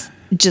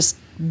just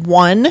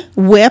one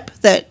whip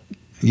that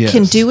Yes.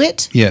 can do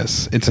it?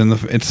 Yes, it's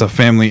a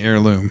family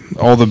heirloom.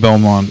 All the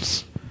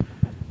Belmonts,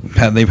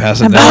 they pass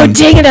it Oh, down.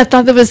 dang it. I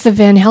thought that was the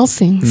Van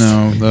Helsings.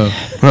 No,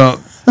 well.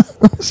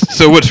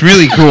 So what's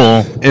really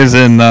cool is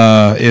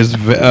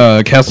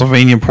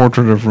Castlevania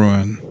Portrait of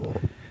Ruin.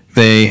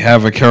 They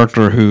have a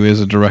character who is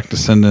a direct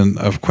descendant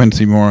of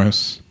Quincy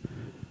Morris,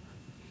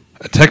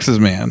 a Texas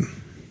man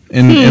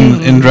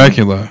in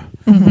Dracula.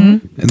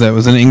 And that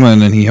was in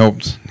England, and he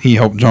helped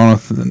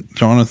Jonathan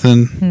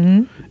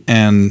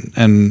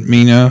and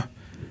Mina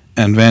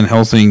and Van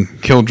Helsing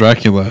kill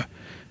Dracula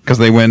because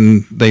they went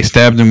and they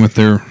stabbed him with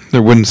their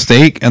wooden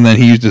stake, and then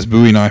he used his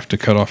Bowie knife to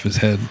cut off his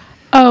head.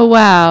 Oh,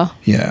 wow.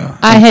 Yeah.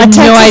 I had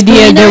no Texas idea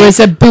Bowie there knife? was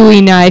a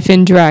Bowie knife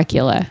in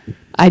Dracula.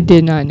 I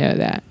did not know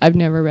that. I've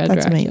never read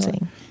That's Dracula.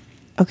 amazing.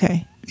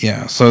 Okay.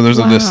 Yeah, so there's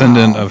a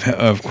descendant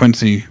of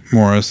Quincy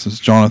Morris, it's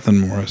Jonathan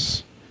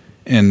Morris,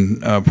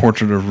 in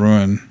Portrait of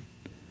Ruin,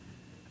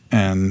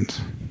 and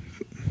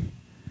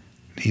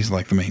he's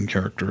like the main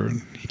character,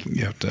 and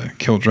you have to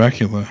kill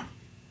Dracula.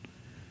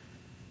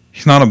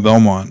 He's not a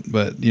Belmont,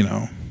 but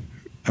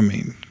I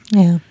mean,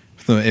 Yeah.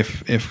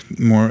 if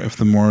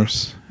the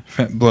Morris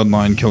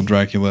bloodline killed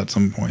Dracula at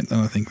some point, then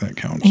I think that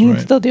counts, He right?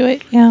 can still do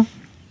it. Yeah.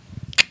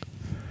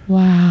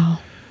 Wow.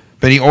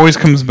 But he always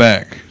comes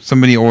back.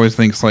 Somebody always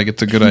thinks like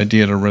it's a good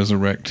idea to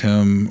resurrect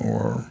him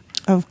or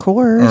Of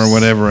course. or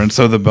whatever. And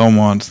so the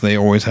Belmonts, they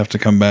always have to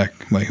come back.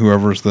 Like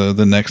whoever's the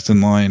next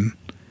in line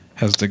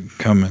has to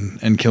come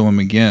and kill him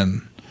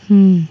again.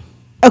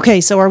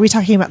 Okay, so are we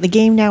talking about the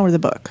game now or the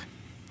book?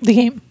 The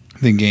game.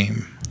 The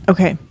game.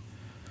 Okay.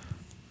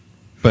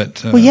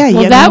 But Well, yeah,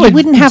 Well, you that would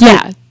wouldn't have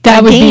that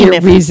a would be game a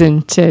if-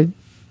 reason to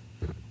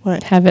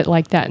What? have it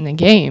like that in the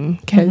game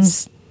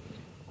because,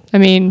 I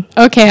mean,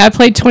 okay, I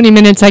played 20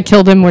 minutes, I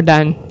killed him, we're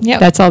done. Yep.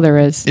 That's all there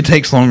is. It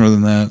takes longer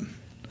than that.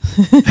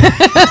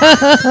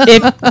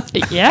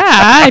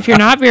 Yeah, if you're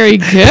not very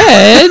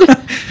good.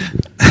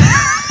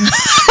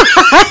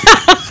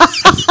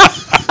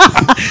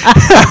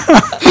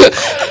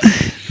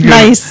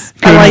 Nice.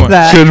 I like one.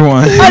 that. Good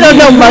one. I don't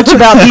know much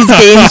about these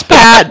games,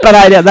 Pat, but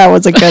that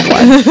was a good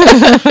one.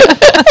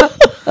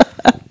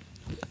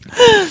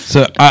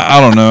 So I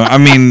don't know. I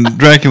mean,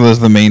 Dracula's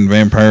the main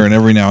vampire, and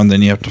every now and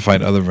then you have to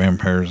fight other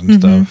vampires and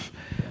stuff.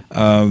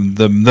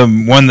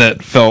 The one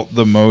that felt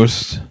the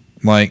most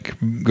like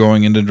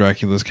going into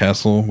Dracula's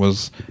castle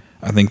was,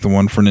 I think, the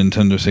one for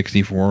Nintendo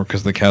 64,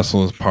 because the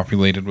castle is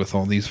populated with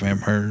all these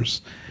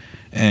vampires,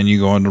 and you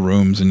go into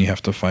rooms and you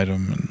have to fight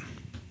them, and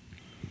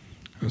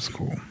it was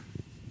cool.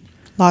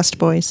 Lost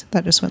Boys.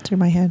 That just went through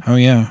my head. Oh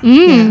yeah.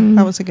 Yeah,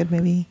 that was a good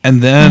movie.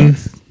 And then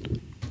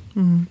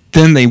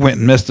they went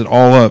and messed it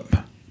all up,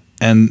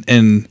 and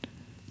in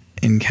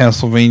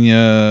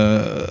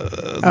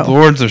Castlevania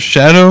Lords of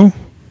Shadow,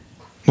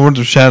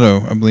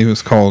 I believe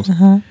it's called.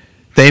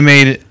 They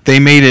made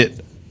it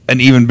an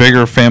even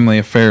bigger family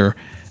affair,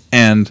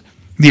 and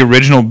the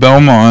original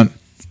Belmont,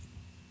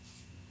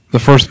 the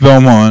first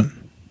Belmont,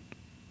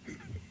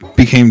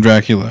 became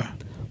Dracula.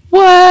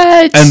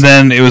 What? And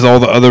then it was all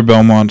the other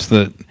Belmonts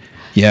that,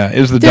 it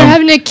was the They're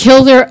having to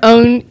kill their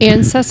own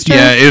ancestor?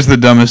 Yeah, it was the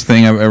dumbest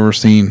thing I've ever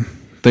seen.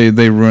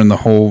 They ruined the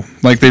whole,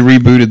 like, they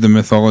rebooted the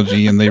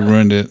mythology and they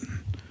ruined it.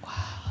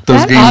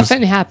 Those That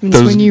often happens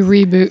when you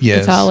reboot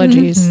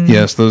mythologies.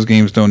 Yes, those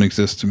games don't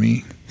exist to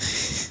me.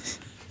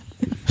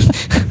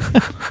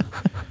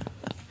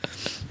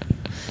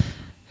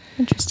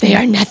 Interesting. They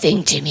are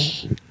nothing to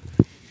me.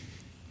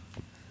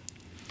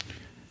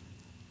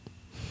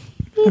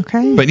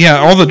 Okay. But yeah,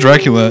 all the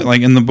Dracula,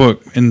 like in the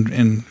book,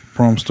 in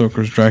Bram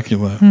Stoker's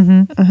Dracula,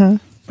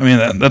 I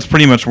mean, that's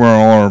pretty much where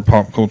all our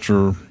pop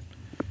culture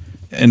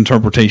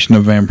interpretation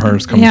of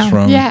vampires comes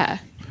from. Yeah.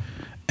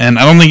 And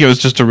I don't think it was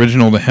just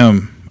original to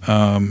him.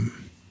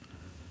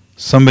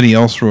 Somebody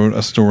else wrote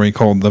a story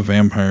called The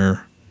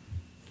Vampire,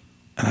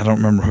 and I don't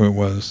remember who it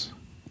was.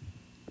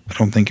 I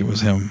don't think it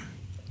was him.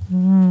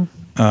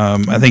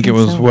 I think it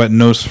was what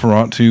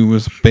Nosferatu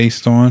was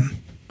based on.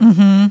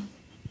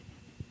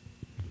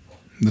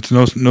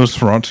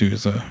 Nosferatu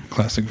is a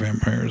classic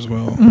vampire as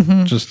well,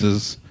 just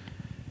as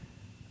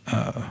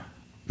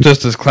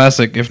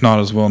classic, if not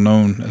as well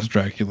known as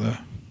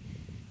Dracula,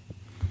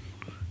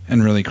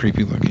 and really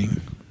creepy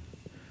looking.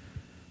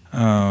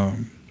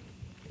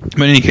 But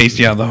in any case,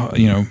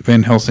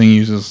 Van Helsing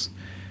uses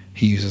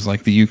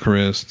like the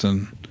Eucharist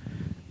and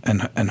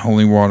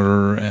holy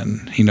water,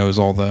 and he knows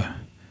all the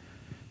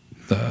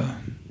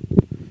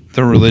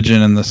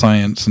religion and the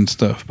science and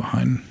stuff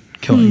behind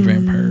killing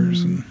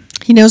vampires. And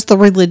He knows the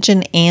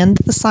religion and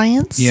the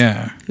science?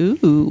 yeah,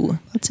 Ooh,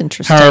 that's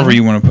interesting. however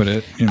you want to put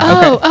it. You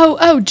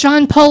know.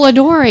 John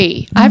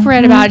Polidori. I've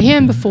read about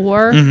him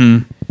before.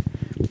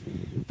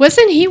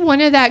 Wasn't he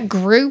one of that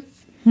group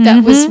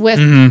that was with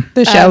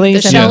The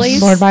Shelleys, the and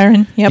Shelleys? Lord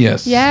Byron. Yep.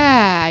 Yes.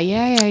 Yeah.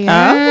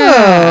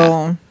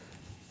 Oh.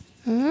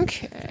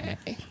 Okay.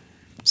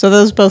 So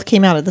those both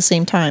came out at the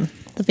same time.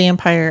 The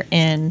vampire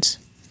and...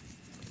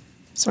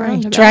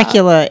 Roundabout.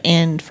 Dracula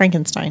and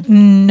Frankenstein.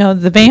 No,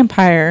 the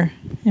vampire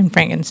in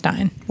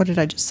Frankenstein. What did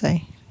I just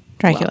say?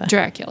 Dracula.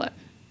 Dracula.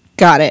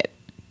 Got it.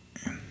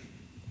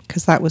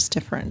 Because that was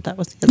different. That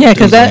was the other Yeah,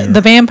 because later.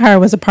 the vampire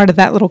was a part of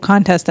that little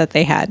contest that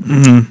they had.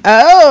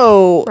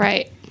 Oh.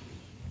 Right.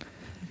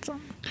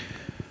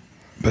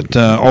 But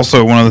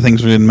also, one of the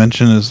things we didn't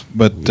mention is,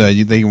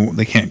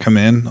 they can't come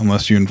in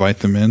unless you invite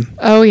them in.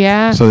 Oh,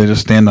 yeah. So they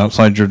just stand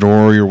outside your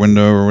door or your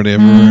window or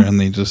whatever, and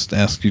they just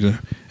ask you to.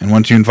 And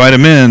once you invite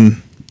them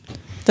in,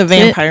 The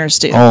vampires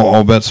do.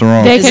 all bets are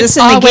off. They Is can this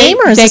in the always- game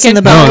or is they this in can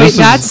the book? No, always-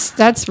 this is-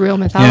 that's real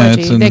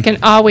mythology. it's in- They can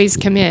always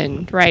come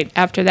in right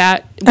after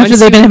that. After Once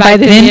they've you been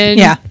invite invited them in?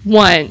 Yeah.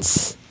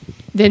 once,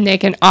 then they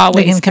can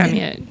always come come in.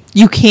 in.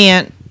 You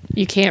can't.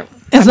 You can't.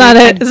 It's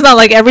not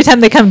like every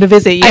time they come to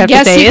visit, you I have to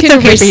guess say you it's can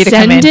okay for you to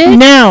come in. rescind it.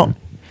 No.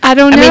 I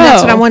don't know. I mean,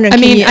 that's what I'm wondering. I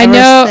Can mean, you I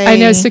ever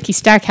know say- Sookie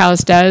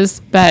Stackhouse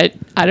does, but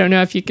I don't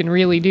know if you can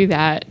really do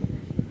that.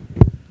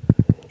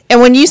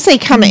 And when you say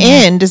come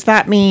in, does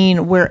that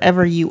mean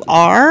wherever you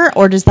are,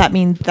 or does that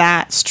mean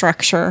that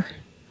structure?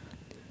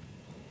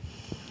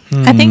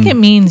 I think it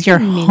means your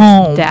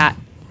home. That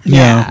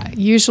Yeah.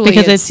 usually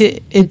Because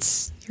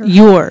it's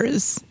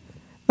yours.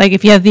 Like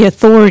if you have the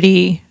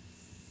authority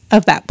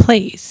of that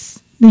place,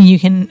 then you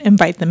can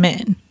invite them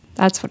in.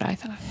 that's what I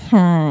thought.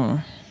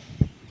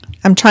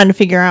 I'm trying to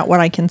figure out what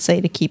I can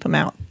say to keep them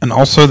out. And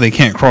also, they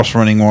can't cross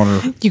running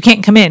water. You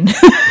can't come in.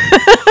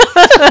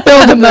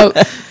 Build a moat.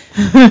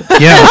 Yeah.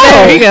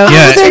 There you go.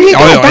 Yeah. there you go.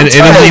 That's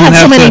why they have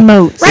so many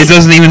moats. It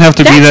doesn't even have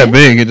to be That's that it.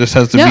 big. It just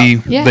has to No,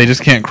 be. yeah. They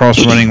just can't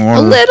cross running A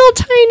water. little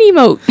tiny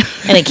moat.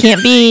 And it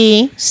can't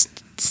be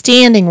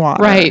standing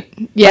water. Right.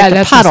 Yeah, Like a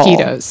that's puddle.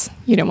 mosquitoes.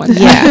 You don't want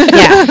that.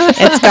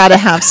 Yeah. It's got to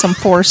have some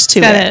force to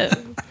it. Gotta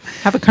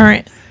have a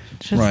current.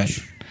 Right.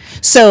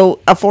 So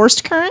a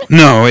forced current?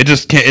 No, it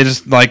just can't. It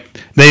just like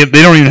they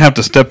don't even have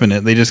to step in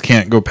it. They just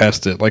can't go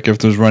past it. Like if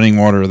there's running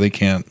water, they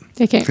can't.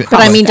 They can't. But But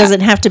I mean, cross does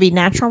that. it have to be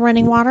natural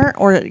running water,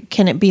 or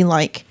can it be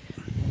like,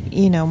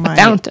 my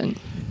Fountain?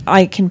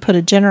 I can put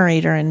a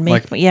generator and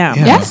make Like- yeah,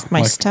 yeah,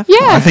 my like- stuff. Yeah.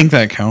 I think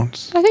that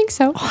counts. I think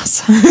so.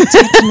 Awesome. That's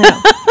good to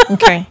know.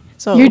 Okay,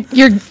 so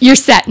You're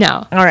set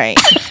now. all right,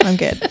 I'm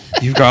good.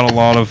 You've got a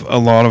lot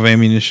of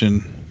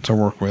ammunition to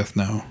work with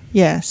now.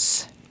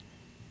 Yes,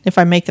 if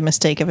I make the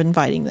mistake of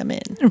inviting them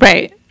in,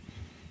 Right.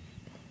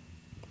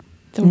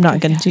 I'm not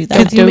going to do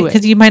that. do it.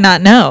 Because you might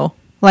not know.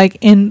 Like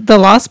in The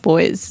Lost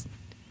Boys,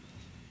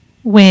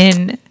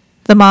 when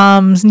the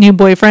mom's new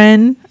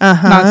boyfriend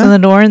knocks on the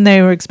door and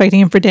they were expecting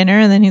him for dinner,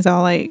 and then he's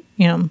all like,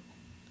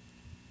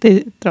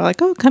 they're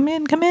like, "Oh, come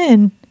in, come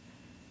in."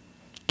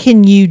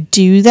 Can you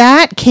do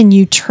that? Can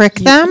you trick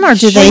them, or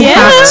do they Yeah.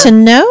 have to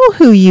know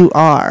who you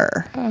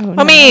are Oh,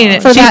 I mean,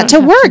 for she, that to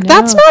work?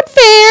 That's not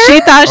fair.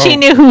 she thought she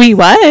knew who he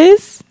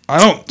was, I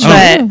don't.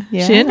 but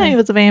Yeah. she didn't know he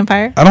was a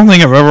vampire. I don't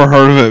think I've ever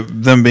heard of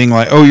it. Them being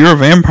like, "Oh, you're a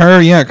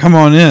vampire? Yeah, come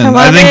on in." Come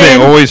I on think in.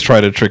 they always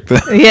try to trick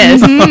them.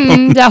 Yes.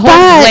 The whole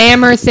But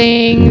glamour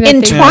thing. that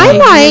In they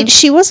Twilight,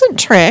 she wasn't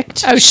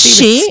tricked. Oh,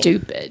 she was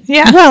stupid.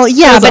 Yeah. Well,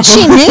 yeah, but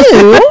she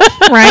knew,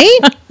 right?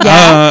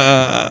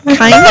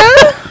 Kind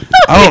of.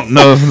 I don't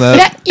know if that.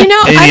 That, I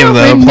Any of don't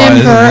that applies in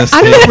remember. this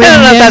I case. don't I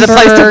don't know if that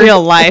applies to remember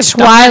real life.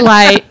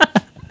 Twilight.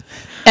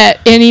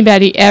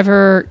 Anybody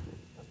ever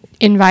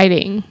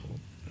inviting?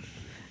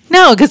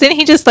 No, because then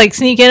he just like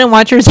sneak in and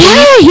watch her sleep.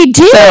 Yeah, he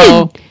did.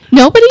 So-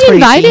 Nobody Creepy.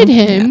 invited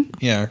him.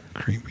 Yeah,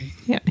 creepy.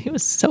 Yeah, he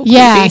was so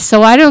Yeah, creepy.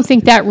 so I don't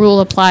think that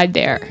rule applied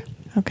there.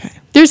 Okay.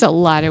 There's a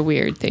lot of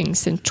weird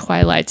things in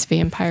Twilight's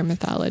vampire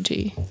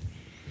mythology,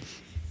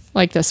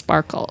 like the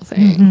sparkle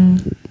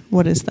thing.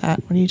 What is that?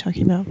 What are you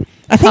talking about?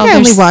 I think How I their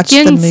only watched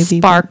the skin movie.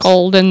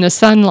 sparkled in the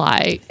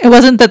sunlight. It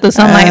wasn't that the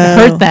sunlight Oh.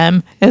 hurt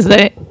them; is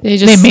that They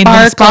just made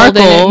them sparkled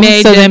and it sparkle.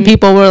 made So then them-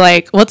 people were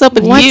like, "What's up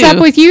with What's you?" up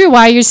with you?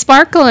 Why are you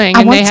sparkling?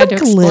 I And they want had some to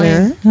explain.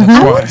 glitter. That's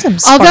I why. want some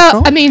sparkle.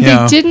 Although, I mean,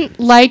 Yeah. they didn't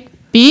like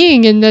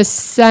being in the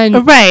sun.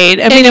 Right.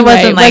 I mean, Anyway, it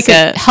wasn't like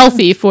a.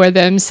 healthy for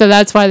them, so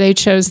that's why they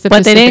chose the.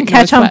 But they Pacific didn't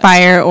catch on Northwest.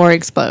 fire or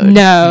explode.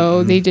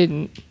 No, they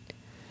didn't.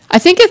 I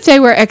think if they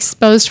were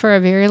exposed for a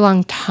very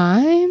long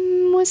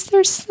time, was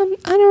there some?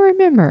 I don't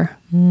remember.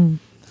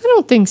 I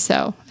don't think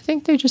so. I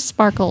think they just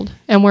sparkled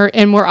and were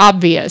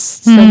obvious,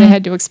 so they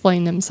had to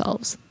explain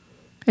themselves,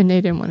 and they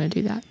didn't want to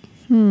do that.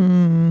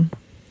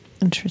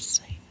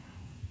 Interesting.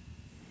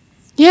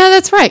 Yeah,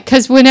 that's right.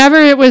 Because whenever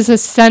it was a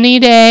sunny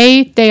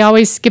day, they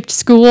always skipped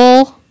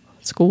school,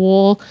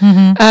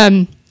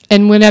 and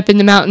went up in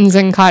the mountains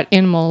and caught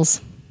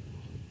animals.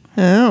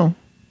 Oh.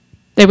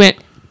 They went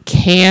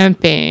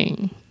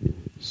camping.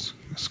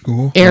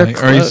 School? Air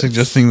Like, are you quotes.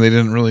 suggesting they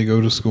didn't really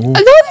go to school? No,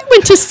 they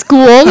went to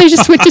school. They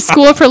just went to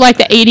school for like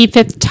the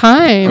 85th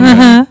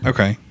time.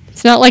 Okay.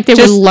 It's not like they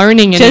Just- were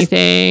learning Just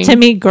anything. to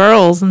meet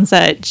girls and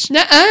such.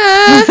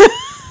 Nuh-uh.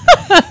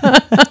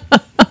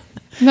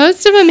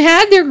 Most of them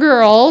had their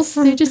girls.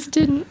 They just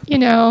didn't,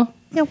 Yeah,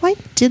 why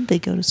did they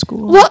go to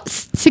school? Well,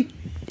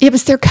 it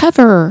was their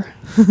cover.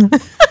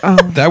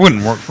 That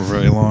wouldn't work for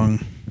very long.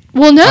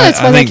 Well, no, that's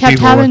I why they think kept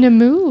people having were- to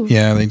move.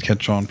 Yeah, they'd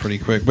catch on pretty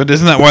quick. But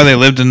isn't that why they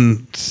lived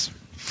in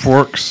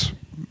Forks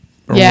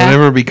or Yeah.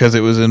 whatever? Because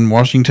it was in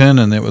Washington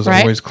and it was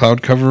Right. always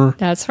cloud cover.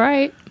 That's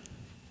right.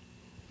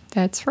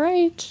 That's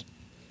right.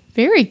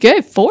 Very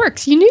good.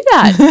 Forks. You knew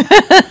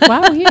that.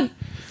 Wow. Yeah.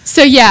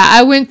 So yeah,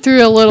 I went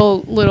through a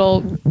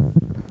little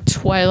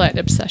Twilight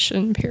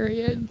obsession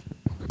period,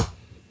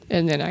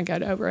 and then I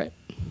got over it.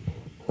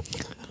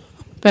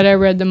 But I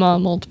read them all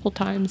multiple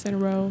times in a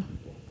row,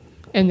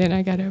 and then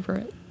I got over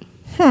it.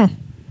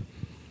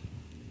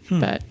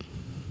 But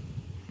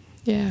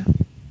yeah.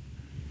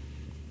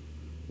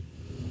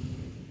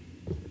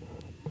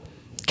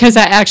 Because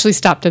I actually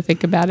stopped to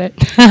think about it.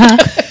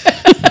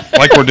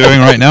 Like we're doing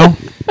right now?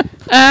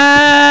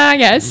 I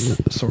guess.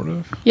 Sort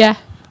of. Yeah.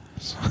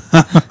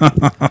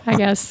 I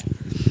guess.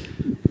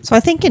 So I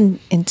think in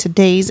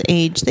today's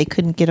age, they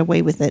couldn't get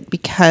away with it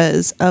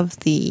because of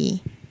the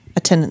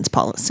attendance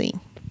policy.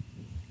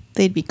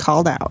 They'd be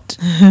called out.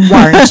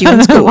 Why aren't you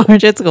in school?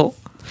 Orange at school.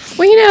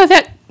 Well,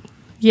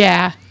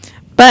 yeah.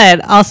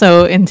 But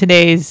also in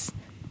today's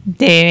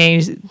day and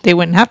age, they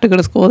wouldn't have to go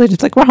to school. They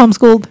just like, we're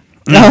homeschooled.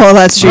 Oh,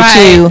 that's true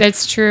Right. too.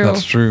 That's true.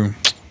 That's true.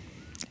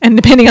 And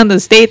depending on the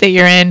state that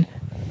you're in,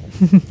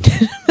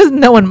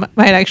 no one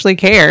might actually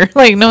care.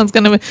 Like, no one's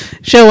going to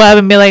show up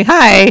and be like,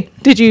 hi,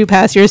 did you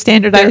pass your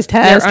standardized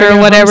There test are or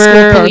no whatever?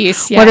 homeschool Or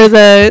police, What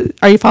yeah.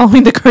 are you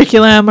following the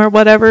curriculum or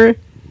whatever?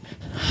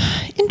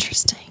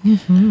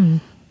 Interesting.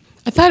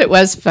 I thought it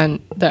was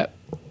fun that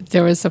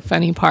there was a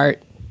funny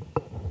part.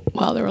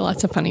 Well, there were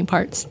lots of funny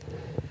parts.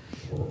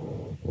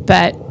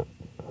 But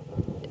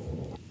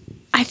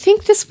I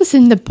think this was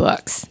in the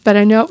books, but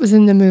I know it was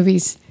in the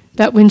movies.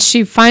 That when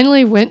she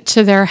finally went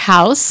to their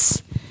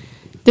house,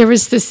 there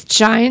was this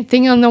giant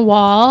thing on the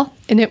wall,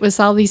 and it was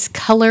all these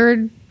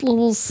colored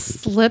little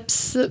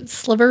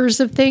slivers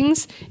of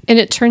things. And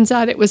it turns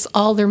out it was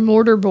all their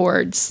mortar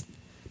boards.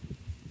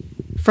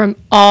 from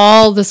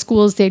all the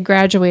schools they'd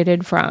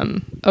graduated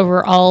from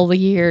over all the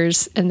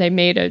years, and they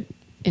made it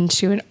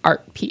into an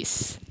art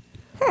piece.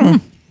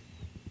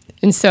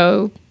 And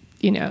so,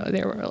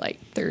 there were like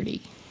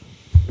 30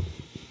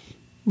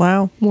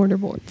 Wow.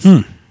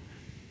 mortarboards.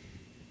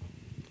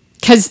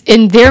 Because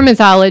in their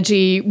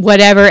mythology,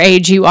 whatever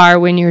age you are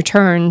when you're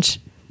turned,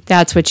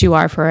 that's what you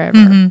are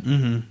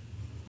forever.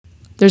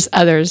 There's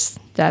others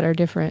that are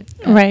different.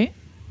 Right.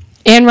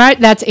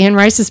 That's Anne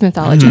Rice's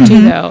mythology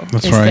too, though.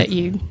 That's is right. that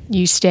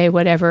you stay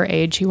whatever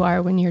age you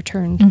are when you're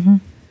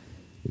turned.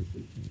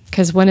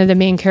 Because one of the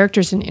main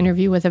characters in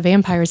Interview with a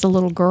Vampire is a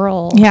little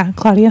girl. Yeah,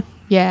 Claudia.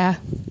 Yeah.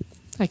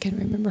 I can't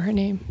remember her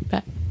name,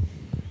 but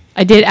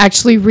I did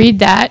actually read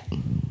that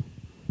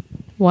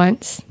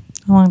once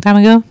A long time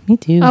ago. Me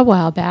too. a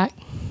while back.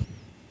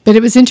 But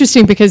it was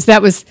interesting because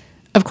that was,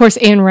 of course,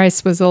 Anne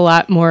Rice was a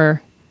lot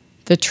more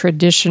the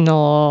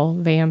traditional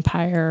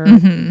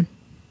vampire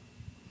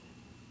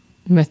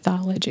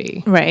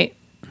mythology, Right.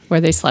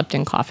 where they slept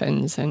in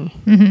coffins,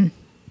 and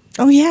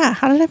Oh, yeah.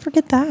 How did I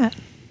forget that?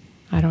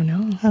 I don't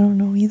know. I don't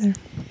know either.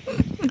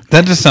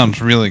 That just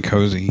sounds really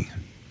cozy.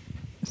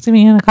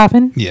 Sleeping in a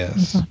coffin.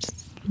 Yes.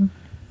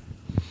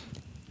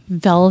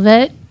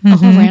 Velvet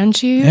all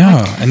around you.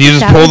 Yeah, and you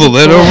just That pull would the be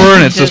lid cool. over,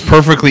 and it's just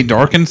perfectly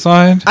dark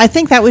inside. I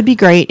think that would be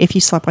great if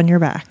you slept on your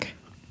back.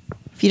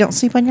 If you don't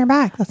sleep on your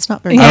back, that's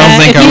not very I good. don't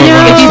think if I you would know-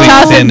 want if to you sleep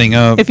toss standing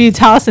up. If you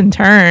toss and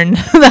turn,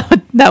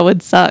 that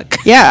would suck.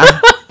 Yeah.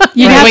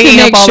 You'd Right. have to Waking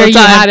up make all sure the you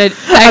time. had an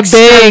extra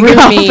big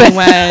roomie coffin.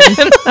 when.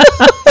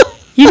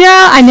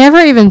 I never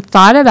even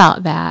thought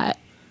about that.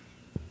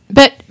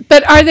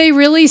 But are they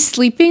really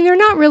sleeping? They're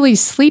not really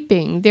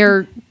sleeping.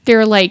 They're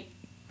like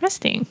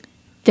Resting.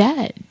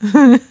 dead,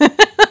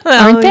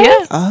 aren't they?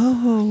 Yeah.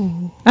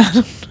 Oh.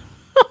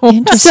 So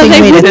Interesting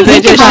they way to wouldn't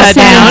think think about about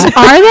that,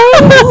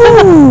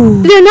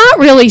 are they? They're not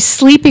really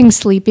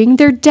sleeping.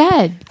 They're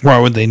dead Why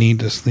would they need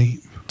to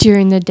sleep?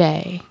 during the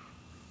day,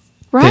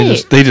 They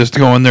right? just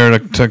go in there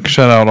to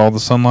shut out all the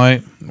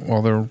sunlight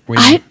while they're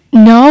waiting.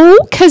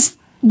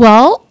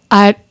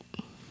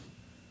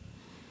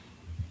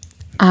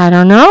 I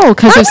don't know,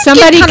 because if That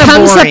would get somebody kinda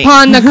comes boring.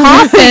 upon the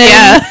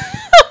coffin,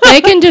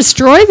 they can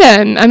destroy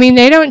them. I mean,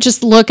 they don't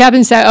just look up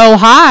and say, "Oh,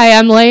 hi,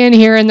 I'm laying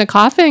here in the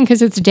coffin,"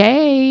 because it's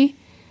day.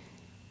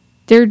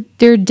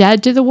 They're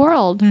dead to the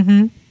world,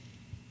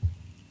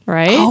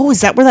 right? Oh,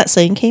 is that where that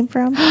saying came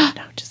from? No,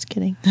 just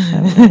kidding.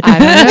 I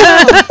don't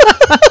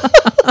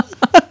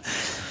know.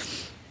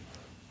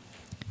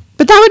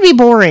 But that would be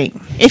boring.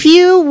 If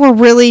you were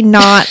really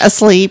not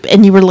asleep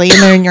and you were laying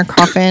there in your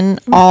coffin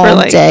all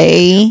like-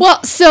 day.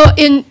 Well, so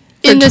in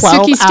the 12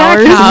 Sookie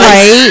hours, Stackhouse,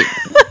 right?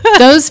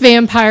 those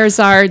vampires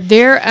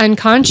they're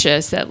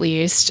unconscious at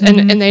least,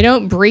 and they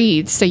don't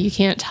breathe, so you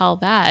can't tell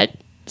that.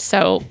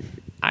 So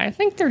I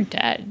think they're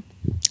dead.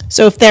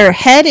 So if their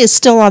head is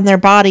still on their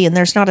body and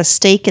there's not a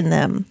stake in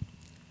them,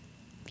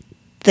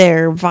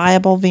 they're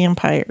viable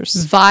vampires.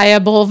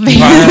 Viable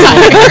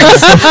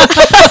vampires.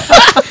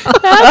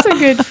 That's a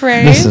good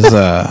phrase. This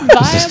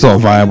is still a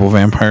viable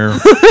vampire.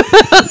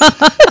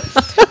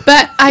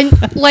 But I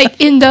like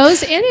in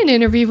those in an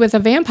Interview with a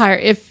Vampire,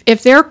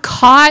 if they're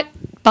caught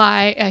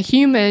by a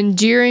human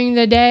during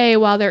the day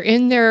while they're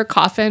in their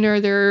coffin or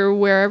they're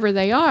wherever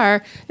they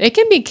are, they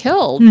can be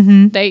killed.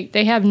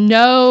 They have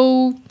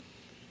no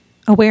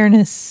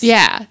Awareness.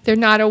 they're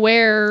not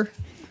aware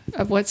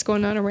of what's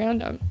going on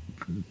around them.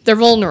 They're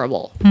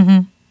vulnerable.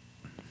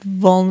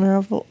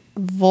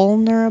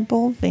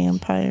 Vulnerable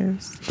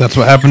vampires. That's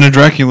what happened to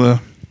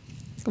Dracula.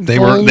 They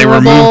were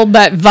vulnerable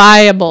but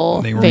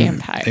viable They were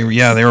vampires. they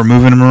were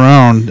moving him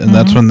around, and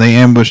that's when they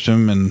ambushed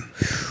him and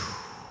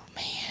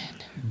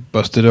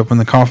busted open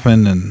the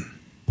coffin and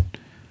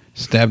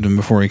stabbed him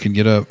before he could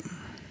get up.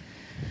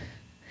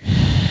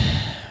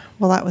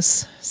 Well, that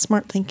was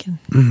smart thinking.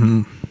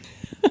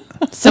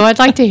 So I'd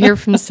like to hear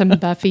from some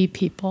Buffy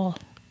people.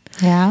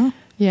 Yeah.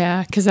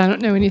 Yeah, because I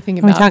don't know anything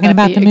Are we about talking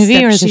Buffy about the movie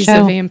except or the she's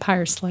show? a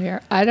vampire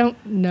slayer. I don't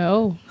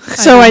know.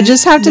 So I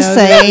just have to know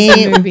that was a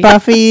say, movie.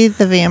 Buffy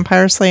the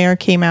Vampire Slayer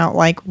came out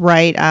like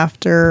right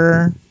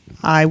after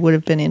I would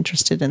have been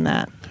interested in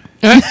that.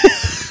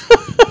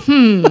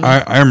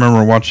 I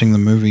remember watching the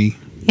movie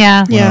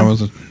Yeah. when Yeah. I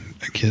was a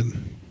kid.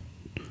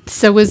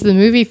 So was the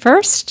movie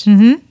 1st?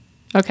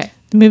 Mm-hmm. Okay.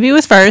 The movie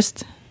was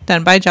first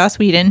done by Joss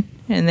Whedon,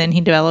 and then he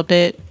developed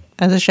it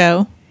as a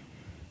show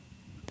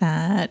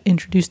that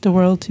introduced the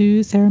world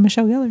to Sarah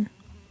Michelle Gellar.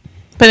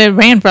 But it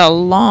ran for a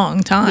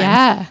long time.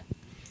 Yeah.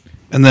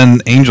 And then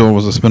Angel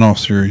was a spin-off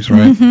series,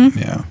 right?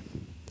 Yeah.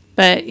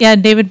 But yeah,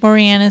 David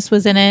Boreanaz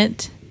was in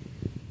it.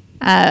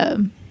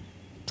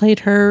 Played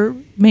her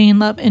main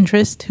love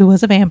interest, who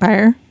was a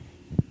vampire.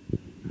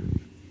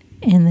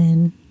 And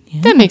then,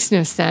 yeah. That makes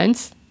no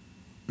sense.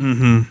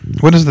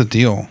 What is the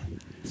deal?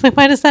 It's like,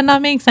 why does that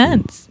not make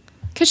sense?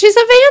 Because she's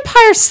a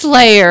vampire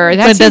slayer.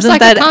 That But seems doesn't like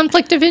that- a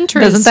conflict of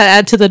interest. Doesn't that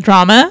add to the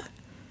drama?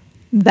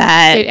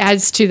 That It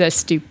adds to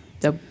the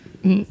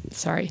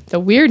the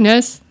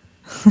weirdness.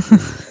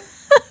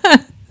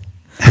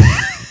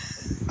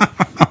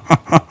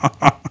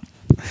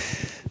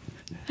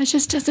 That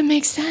just doesn't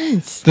make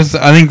sense.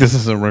 I think this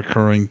is a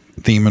recurring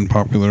theme in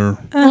popular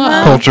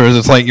culture. Is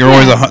it's like you're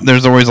always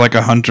there's always like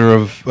a hunter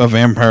of a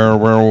vampire or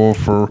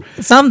werewolf or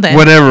Something.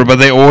 whatever, but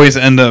they always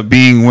end up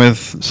being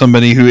with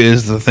somebody who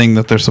is the thing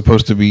that they're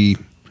supposed to be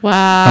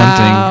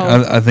Wow.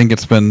 hunting. I think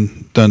it's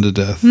been done to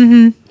death.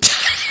 And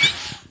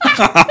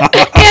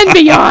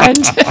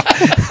beyond.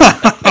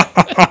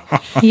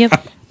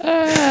 Yep.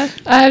 I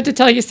have to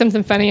tell you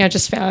something funny I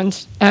just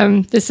found.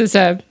 This is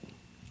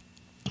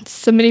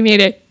somebody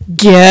made a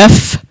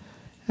GIF.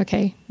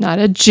 Okay, not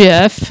a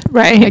GIF.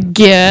 Right. A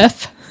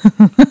GIF.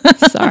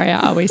 Sorry,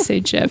 I always say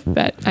GIF,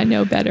 but I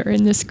know better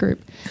in this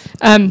group.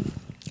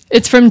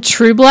 It's from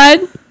True Blood.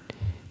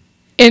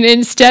 And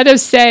instead of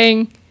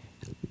saying,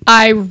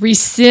 I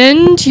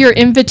rescind your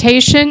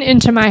invitation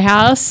into my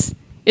house,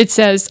 it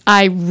says,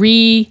 I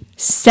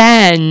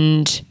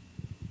resend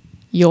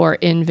your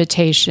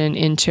invitation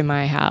into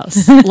my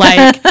house.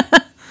 Like,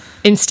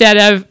 instead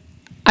of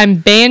I'm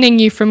banning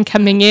you from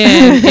coming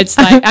in, it's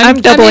like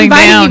I'm doubling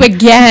down. you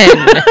again.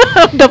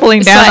 I'm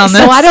doubling down on this.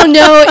 So I don't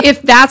know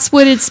if that's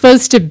what it's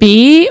supposed to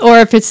be, or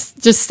if it's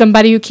just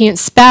somebody who can't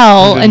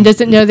spell and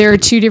doesn't know there are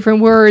two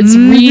different words: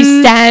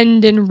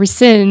 resend and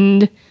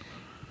rescind.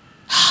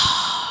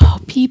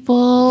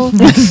 People,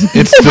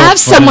 It's still have funny.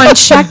 someone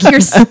check your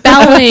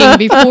spelling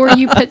before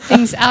you put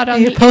things out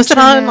on the post it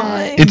internet.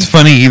 online. It's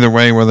funny either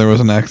way, whether it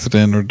was an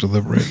accident or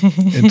deliberate.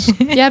 It's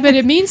Yeah, but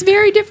it means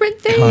very different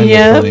things. kind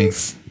Yep. of funny.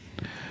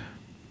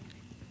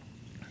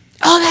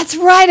 Oh, that's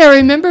right. I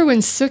remember when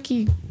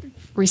Suki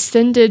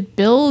rescinded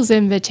Bill's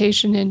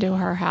invitation into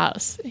her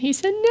house. He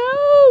said,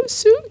 "No,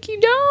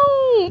 Suki,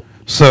 don't."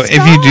 So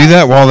if you do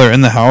that while they're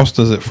in the house,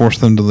 does it force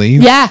them to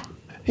leave? Yeah.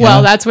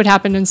 Well, Yeah. that's what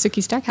happened in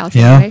Suki's Stackhouse.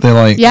 Yeah, anyway. they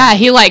like- Yeah,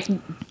 he like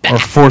Or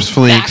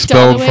forcefully backed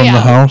all expelled way from the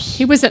out. house?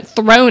 He wasn't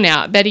thrown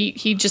out, but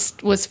he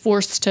just was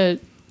forced to.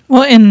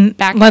 Well, and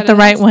Back out let of the the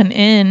right house. one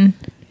in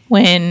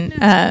when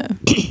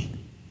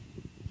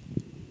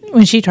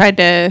she tried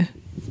to,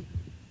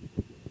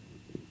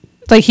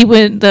 like,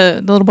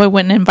 the little boy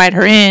wouldn't invite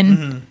her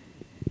in,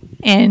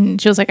 and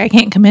she was like, I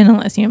can't come in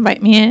unless you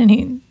invite me in. And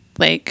he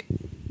like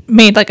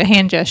made like a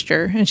hand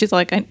gesture, and she's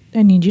like, I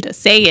need you to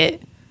say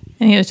it,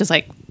 and he was just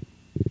like.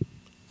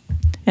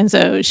 And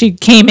so she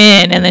came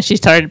in, and then she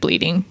started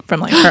bleeding from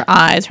like her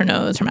eyes, her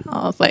nose, her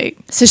mouth, like.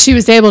 So she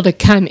was able to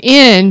come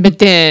in, but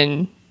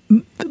then.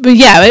 But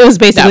yeah, it was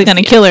basically was going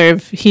to the kill her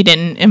if he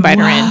didn't invite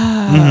her in.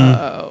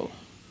 Oh.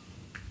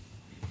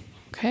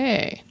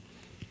 Okay.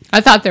 I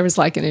thought there was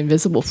like an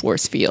invisible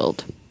force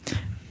field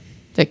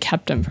that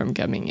kept him from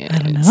coming in. I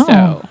don't know.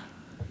 So,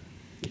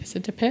 guess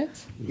it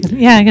depends.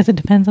 Yeah, I guess it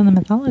depends on the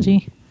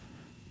mythology.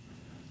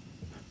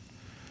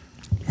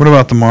 What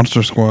about the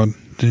Monster Squad?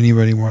 Did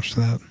anybody watch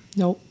that?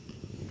 Nope.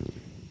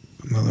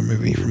 Another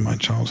movie from my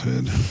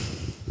childhood.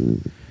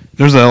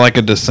 There's like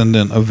a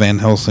descendant of Van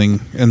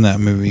Helsing in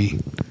that movie.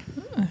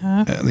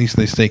 At least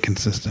they stay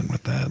consistent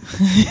with that.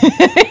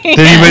 Did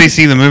anybody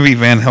see the movie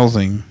Van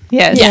Helsing?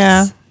 Yes.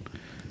 Yes.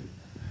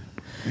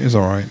 It's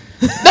all right.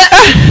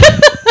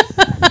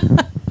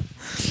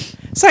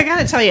 So I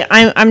gotta tell you,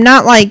 I'm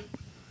not like.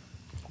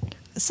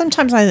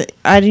 Sometimes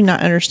I do not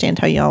understand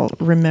how y'all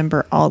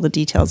remember all the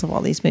details of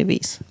all these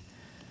movies.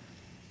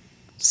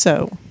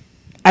 So,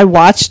 I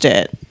watched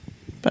it,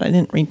 but I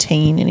didn't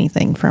retain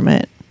anything from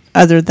it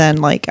other than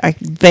like I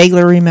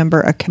vaguely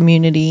remember a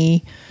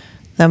community,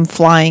 them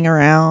flying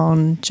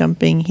around,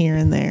 jumping here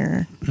and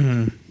there.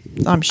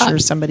 I'm sure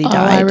somebody All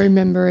I died.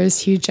 remember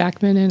is Hugh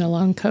Jackman in a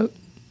long coat.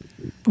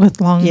 With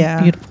long, Yeah.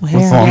 beautiful hair.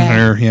 With long Yeah.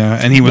 hair, yeah.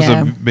 And he was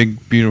Yeah. a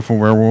big, beautiful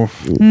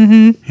werewolf.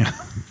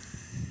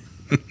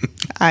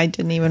 I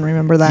didn't even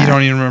remember that. You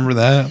don't even remember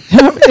that?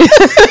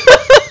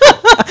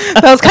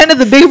 That was kind of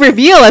the big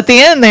reveal at the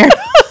end there.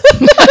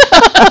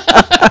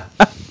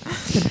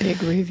 The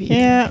big review.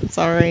 Yeah,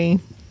 sorry.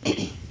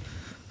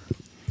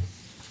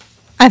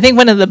 I think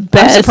one of the I'm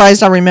best.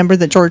 surprised I remember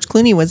that George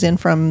Clooney was in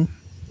From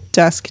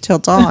Dusk Till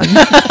Dawn.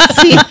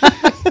 See,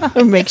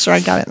 make sure I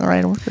got it in the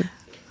right order.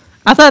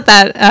 I thought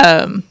that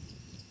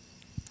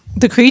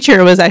the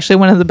creature was actually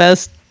one of the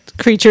best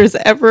creatures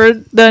ever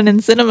done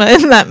in cinema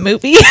in that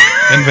movie.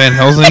 In Van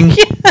Helsing?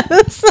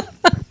 Yes.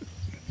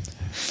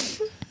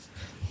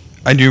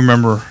 I do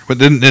remember. But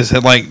didn't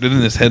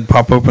his head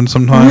pop open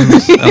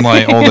sometimes? And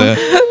like all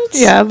the...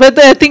 Yeah, but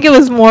I think it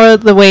was more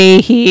the way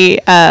he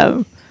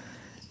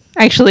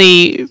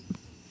actually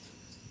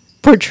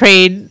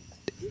portrayed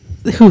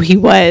who he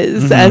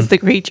was as the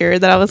creature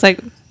that I was like,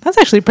 that's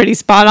actually pretty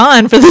spot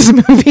on for this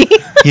movie.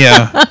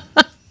 Yeah.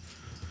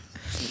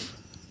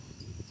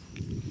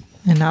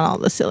 And not all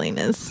the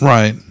silliness.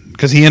 Right.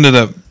 Because he ended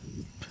up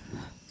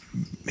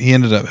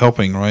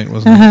helping, right?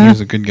 Wasn't he? He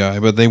was a good guy.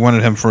 But they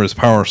wanted him for his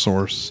power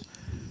source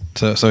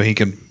so he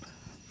could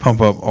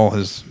pump up all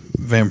his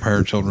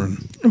vampire children.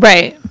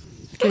 Right.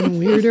 Getting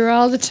weirder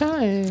all the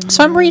time.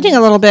 So I'm reading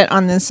a little bit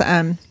on this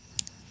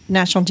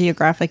National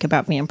Geographic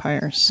about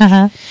vampires.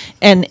 Uh-huh.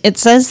 And it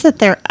says that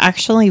they're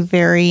actually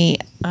very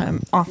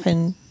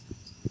often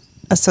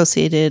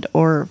associated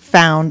or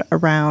found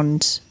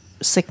around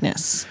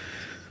sickness,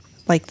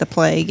 like the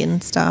plague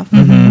and stuff.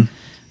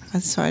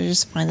 So I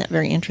just find that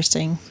very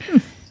interesting.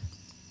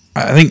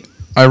 I think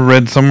I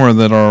read somewhere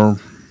that our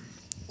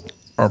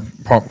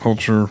pop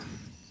culture,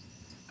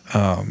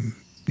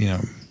 you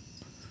know,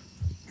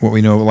 what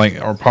we know,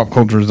 like our pop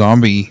culture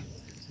zombie,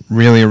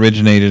 really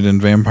originated in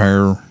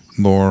vampire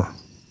lore.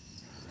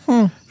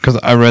 Because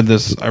I read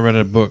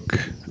a book.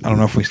 I don't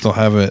know if we still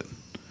have it.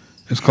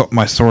 It's called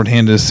My Sword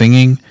Hand is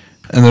Singing,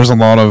 and there's a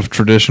lot of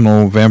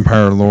traditional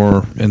vampire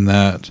lore in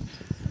that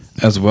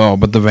as well.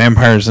 But the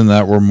vampires in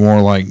that were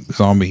more like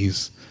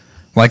zombies.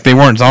 Like they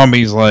weren't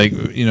zombies. Like,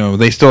 you know,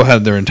 they still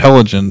had their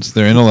intelligence,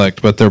 their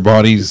intellect, but their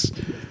bodies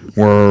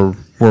were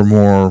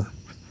more.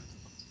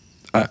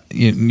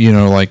 You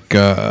know, like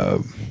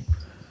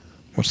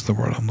what's the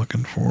word I'm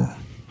looking for?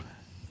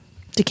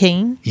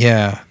 Decaying?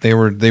 Yeah, they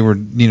were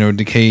you know,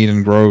 decayed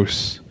and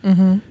gross.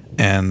 Mm-hmm.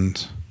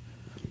 And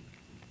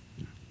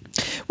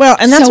well,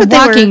 and that's so what they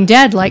Walking were.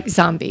 Dead like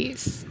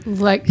zombies,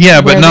 like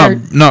yeah, but where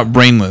not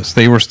brainless.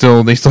 They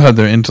still had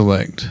their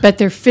intellect. but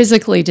they're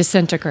physically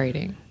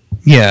disintegrating.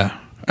 Yeah,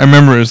 I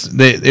remember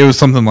it was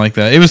something like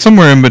that. It was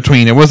somewhere in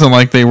between. It wasn't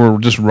like they were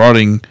just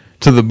rotting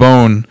to the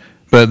bone,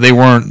 but they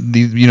weren't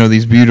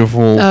these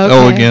beautiful,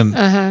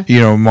 elegant,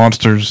 you know,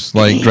 monsters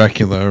like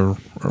Dracula or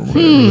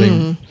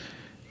whatever.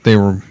 They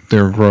were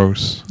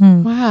gross.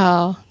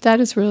 Wow, that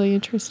is really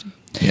interesting.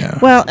 Yeah.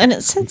 Well, and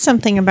it said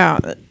something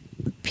about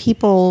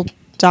people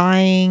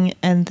dying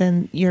and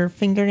then your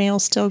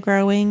fingernails still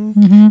growing,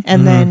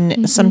 and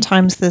then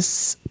sometimes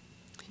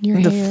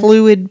Your the hair.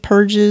 fluid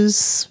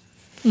purges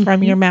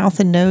from your mouth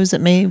and nose.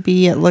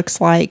 It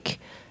looks like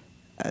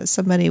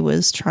somebody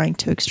was trying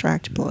to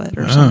extract blood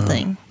or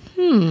something.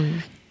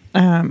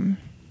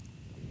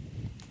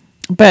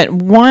 But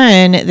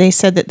one, they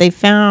said that they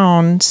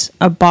found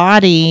a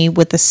body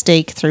with a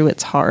stake through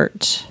its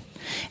heart.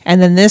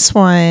 And then this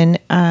one,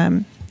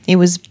 it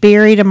was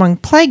buried among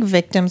plague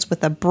victims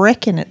with a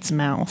brick in its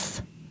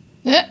mouth.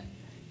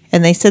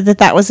 And they said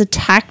that was a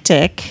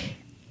tactic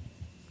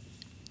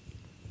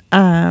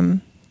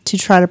to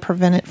try to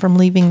prevent it from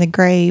leaving the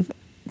grave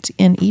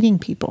and eating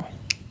people.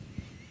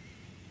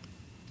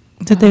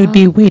 That they would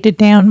be weighted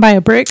down by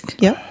a brick.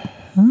 Yep.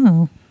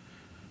 Oh.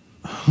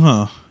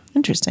 Huh.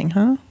 Interesting,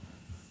 huh?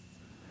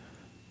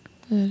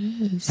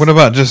 What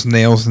about just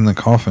nails in the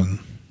coffin?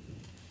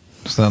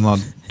 Does that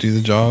not do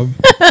the job?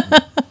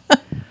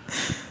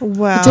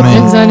 Well,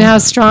 Depends on how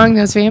strong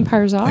those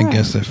vampires are. I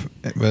guess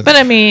But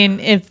I mean,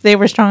 if they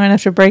were strong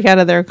enough to break out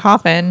of their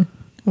coffin,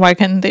 why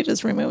couldn't they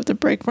just remove the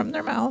brick from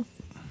their mouth?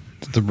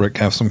 did the brick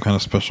have some kind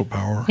of special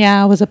power?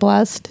 Yeah, was it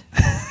blessed?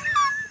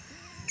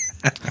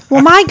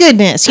 well, my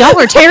goodness, y'all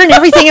are tearing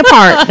everything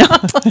apart.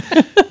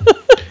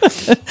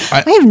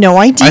 I have no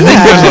idea.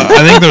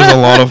 I think there's a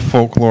lot of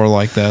folklore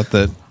like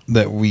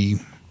that we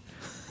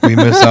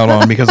miss out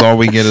on because all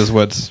we get is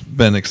what's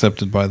been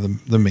accepted by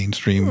the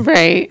mainstream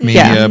Right.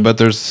 media. Yeah. But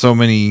there's so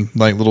many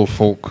like little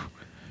folk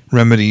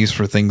remedies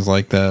for things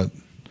like that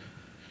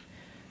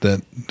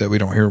we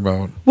don't hear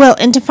about. Well,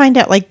 and to find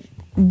out like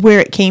where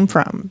it came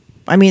from.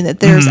 I mean, that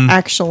there's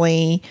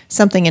actually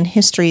something in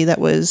history that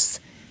was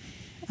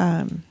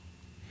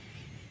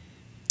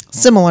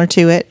similar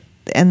to it,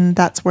 and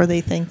that's where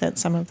they think that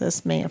some of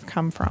this may have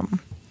come from.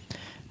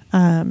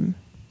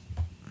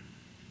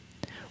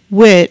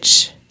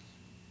 Which,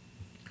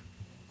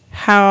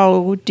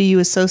 how do you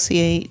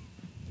associate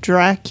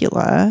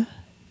Dracula?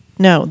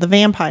 No, the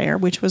vampire,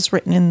 which was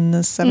written in the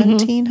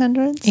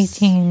 1700s?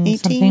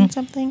 18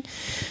 something.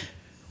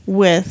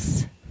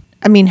 With,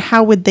 I mean,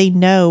 how would they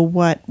know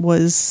what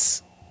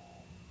was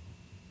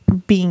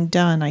being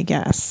done, I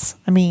guess?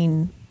 I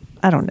mean,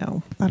 I don't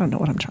know. I don't know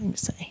what I'm trying to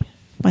say.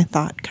 My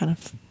thought kind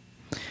of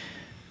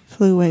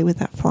flew away with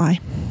that fly.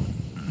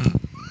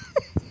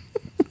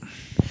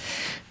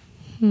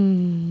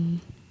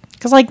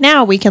 Because like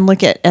now we can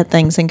look at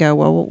things and go,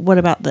 well, what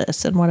about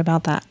this and what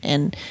about that?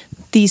 And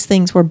these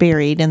things were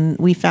buried and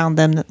we found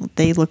them that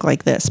they look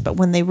like this. But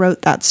when they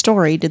wrote that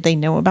story, did they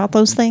know about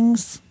those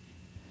things?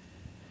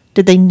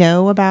 Did they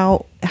know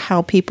about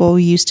how people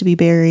used to be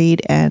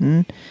buried?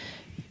 And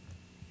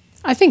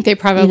I think they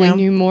probably You know?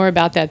 knew more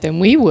about that than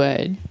we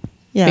would.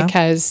 yeah,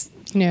 Because,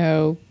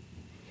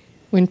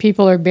 when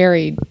people are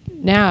buried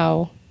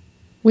now,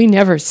 we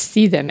never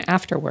see them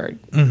afterward.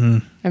 Mm-hmm.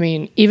 I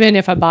mean, even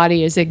if a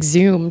body is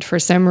exhumed for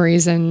some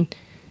reason,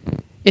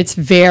 it's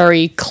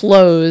very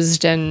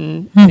closed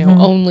and,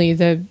 only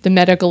the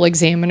medical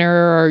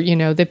examiner or,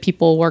 the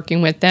people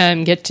working with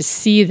them get to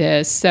see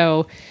this.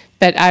 So,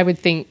 but I would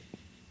think,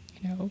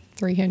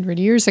 300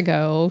 years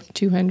ago,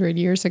 200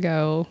 years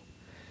ago,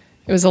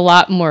 it was a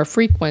lot more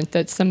frequent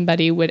that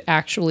somebody would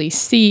actually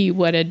see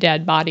what a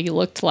dead body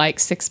looked like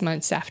 6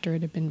 months after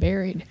it had been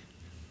buried.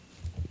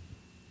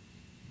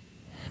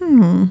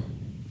 So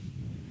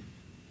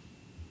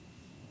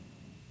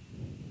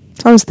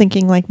I was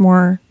thinking like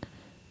more,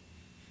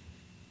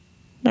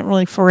 not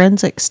really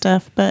forensic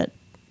stuff, but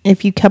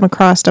if you come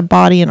across a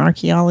body in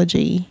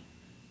archaeology,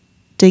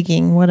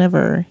 digging,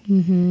 whatever,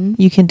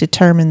 you can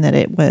determine that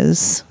it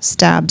was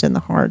stabbed in the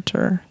heart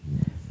or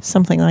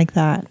something like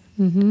that.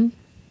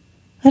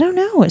 I don't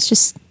know. It's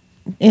just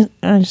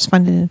I just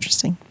find it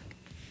interesting.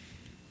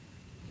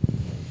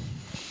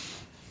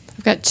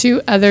 I've got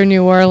 2 other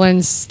New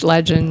Orleans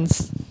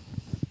legends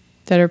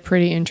that are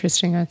pretty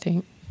interesting, I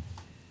think.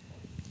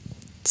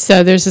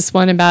 So there's this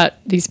one about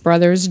these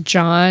brothers,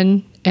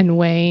 John and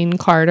Wayne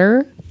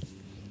Carter,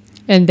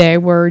 and they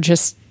were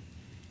just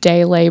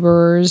day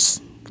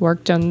laborers,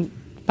 worked on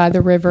by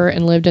the river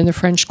and lived in the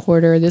French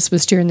Quarter. This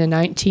was during the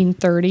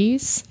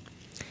 1930s.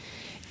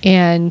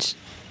 And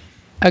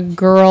a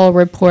girl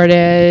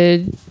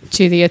reported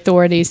to the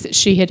authorities that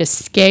she had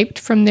escaped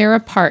from their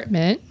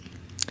apartment.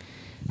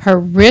 Her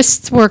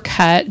wrists were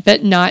cut,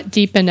 but not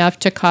deep enough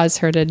to cause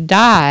her to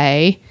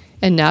die,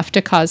 enough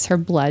to cause her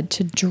blood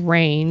to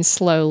drain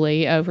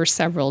slowly over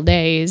several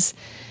days.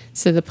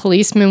 So the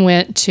policeman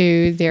went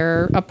to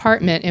their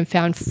apartment and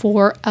found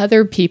 4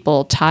 other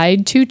people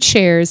tied to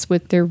chairs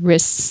with their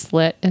wrists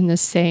slit in the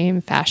same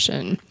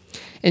fashion.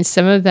 And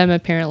some of them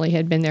apparently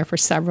had been there for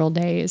several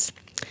days.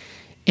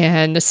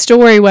 And the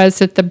story was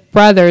that the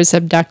brothers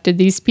abducted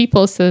these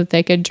people so that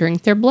they could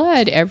drink their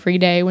blood every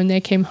day when they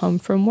came home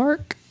from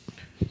work.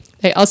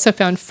 They also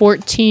found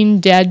 14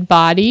 dead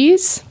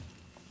bodies.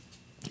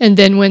 And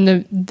then when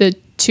the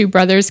 2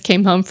 brothers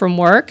came home from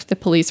work, the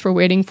police were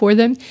waiting for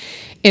them.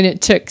 And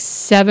it took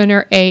 7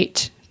 or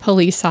 8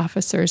 police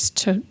officers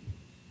to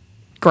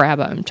grab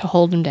them, to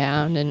hold them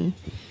down and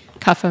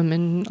cuff them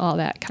and all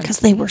that kind of Because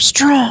stuff. they were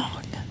strong.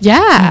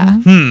 Yeah.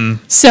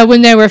 So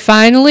when they were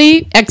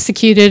finally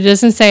executed, it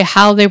doesn't say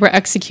how they were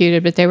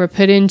executed, but they were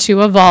put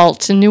into a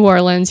vault in New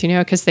Orleans,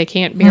 because they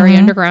can't bury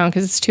underground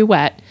because it's too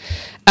wet.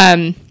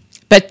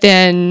 But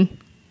then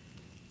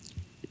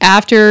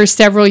after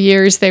several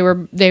years, they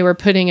were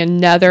putting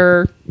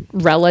another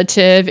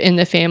relative in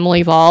the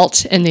family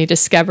vault, and they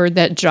discovered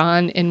that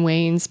John and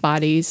Wayne's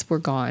bodies were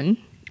gone.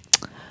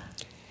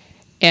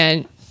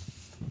 And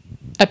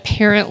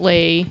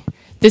apparently,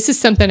 this is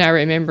something I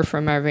remember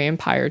from our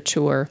vampire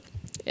tour.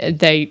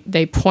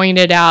 They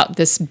pointed out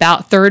this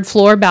 3rd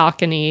floor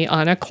balcony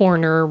on a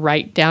corner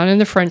right down in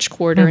the French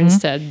Quarter and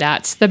said,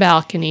 that's the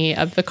balcony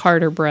of the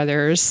Carter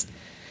brothers,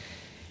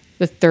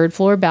 the 3rd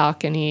floor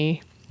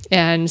balcony.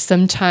 And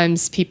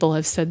sometimes people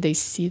have said they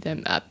see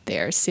them up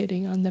there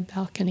sitting on the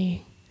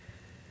balcony.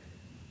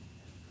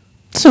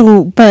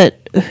 So, but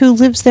who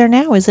lives there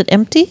now? Is it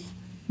empty?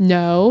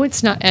 No,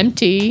 it's not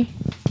empty.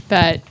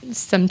 But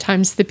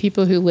sometimes the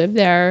people who live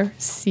there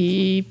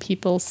see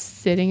people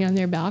sitting on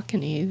their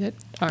balcony that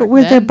aren't But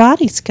where'd their them.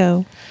 bodies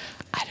go?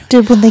 I don't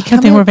Did when they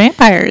come They in? were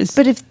vampires.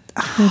 But if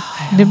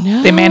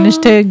They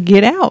managed to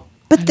get out.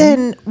 but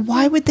then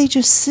why would they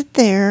just sit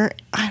there?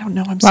 I don't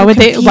know. I'm Why so would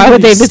confused. Why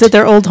would they visit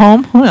their old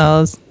home? Who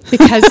knows?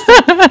 because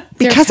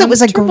Because it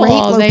was a great They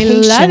love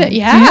location. it.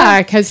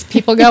 Yeah, because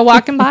people go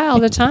walking by all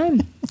the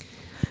time.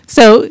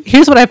 So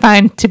here's what I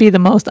find to be the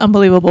most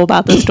unbelievable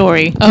about the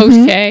story.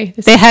 Okay.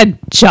 They had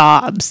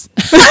jobs.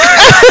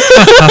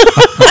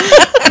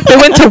 They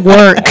went to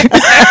work.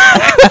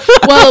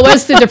 Well, it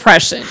was the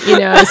Depression,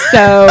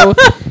 so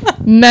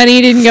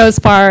money didn't go as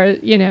far,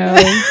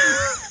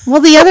 Well,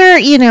 the other,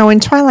 in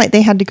Twilight,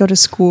 they had to go to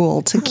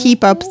school to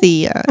keep up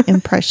the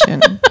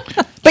impression.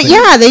 But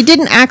yeah, they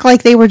didn't act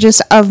like they were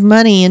just of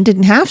money and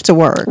didn't have to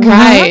work.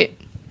 Right.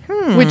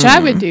 Which I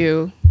would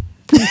do.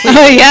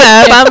 Oh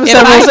yeah, if I'm if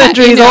several I had-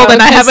 centuries old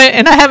and I 'cause-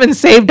 haven't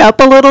saved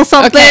up a little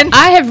something. Okay,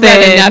 I have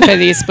read then- enough of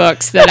these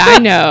books that I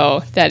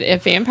know that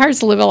if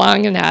vampires live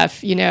long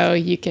enough, you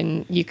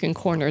can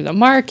corner the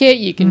market,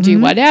 you can do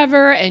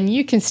whatever, and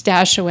you can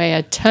stash away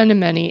a ton of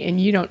money, and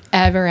you don't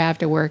ever have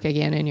to work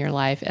again in your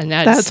life. And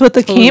That's what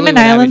the totally Cayman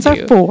what I would Islands are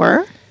do.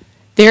 for.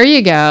 There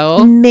you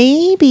go.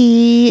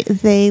 Maybe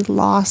they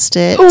lost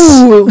it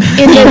Ooh,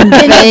 in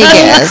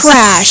Vegas.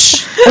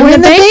 crash. Or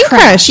in the bank bank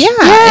crash. Yeah,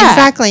 Yeah.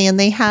 exactly. And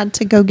they had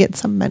to go get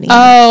some money.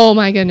 Oh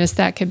my goodness,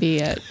 that could be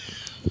it.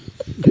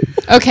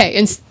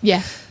 Okay,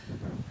 yeah.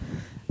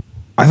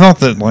 I thought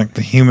that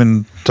the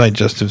human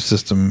digestive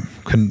system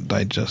couldn't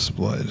digest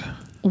blood.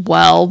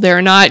 Well,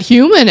 they're not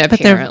human But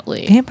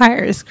apparently. they're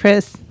vampires,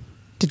 Chris.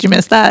 Did you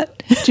miss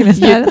that? Did you miss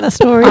that in the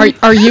story?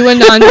 Are you a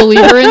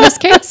non-believer in this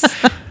case?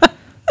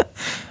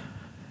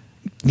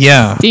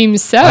 Yeah,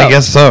 Seems so. I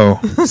guess so.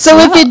 So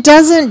if it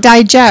doesn't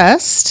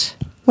digest,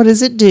 what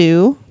does it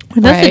do?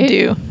 What does Right. it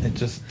do? It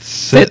just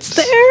sits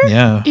there?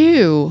 Yeah,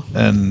 Ew.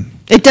 and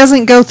It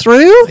doesn't go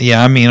through?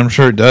 yeah, I mean, I'm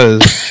sure it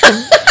does,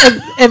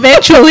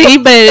 Eventually,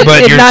 but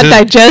it's your not sys-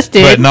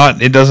 digested. But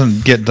not. It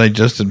doesn't get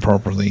digested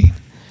properly.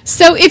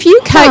 So if you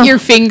cut Huh. your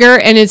finger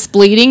and it's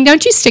bleeding,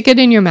 don't you stick it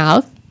in your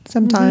mouth?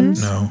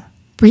 Sometimes. No.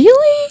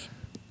 Really?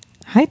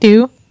 I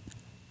do.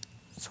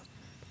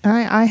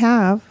 I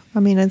have. I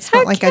mean, it's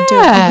not like I do it.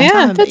 Yeah, all the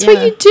time, but that's yeah.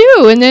 what you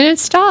do, and then it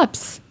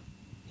stops.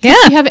 Yeah.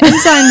 You have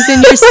enzymes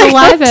in your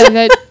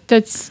saliva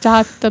that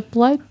stop the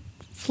blood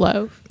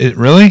flow. It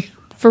really?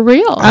 For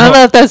real. I don't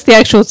know if that's the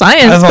actual I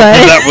science, thought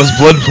but that was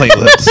blood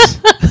platelets.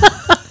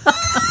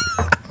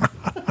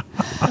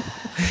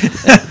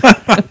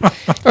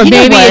 Or You know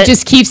maybe what? it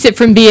just keeps it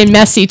from being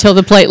messy till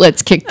the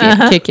platelets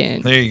kick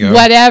in. There you go.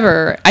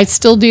 Whatever. I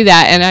still do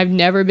that, and I've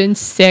never been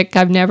sick.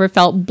 I've never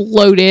felt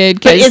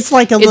bloated. But 'cause it's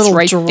like a little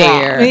right drop.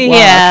 there.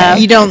 Yeah.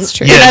 You don't. That's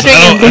true. Yes, You're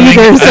not drinking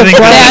I liters of think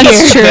blood.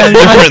 That's true. I'm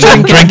not different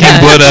than drinking drinking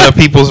that. blood out of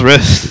people's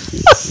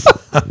wrists.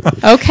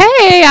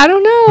 Okay, I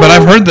don't know. But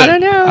I've heard that.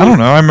 I don't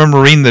know. I remember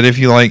reading that if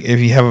you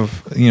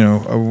have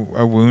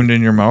a wound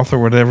in your mouth or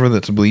whatever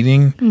that's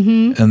bleeding,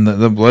 and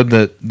the blood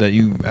that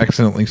you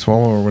accidentally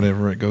swallow or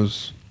whatever, it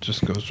goes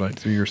right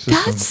through your system.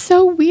 That's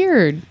so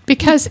weird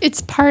because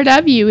it's part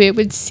of you. It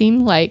would seem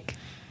like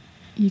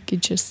you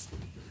could just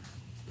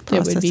it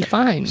would Process be it.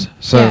 fine.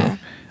 So Yeah.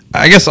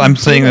 I guess I'm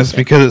saying this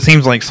because it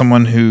seems like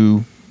someone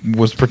who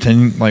was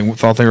pretending like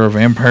thought they were a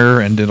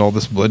vampire and did all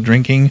this blood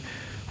drinking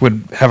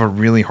would have a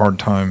really hard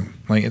time.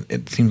 Like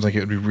it seems like it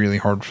would be really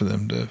hard for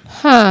them to,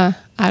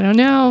 I don't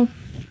know.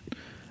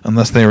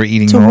 unless they were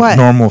eating To what?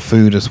 normal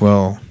food as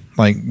well.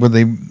 Like would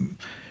they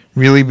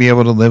really be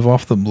able to live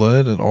off the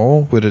blood at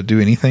all? Would it do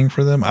anything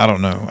for them? I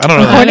don't know. I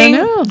don't know. I don't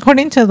know.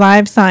 According to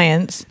Live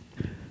Science,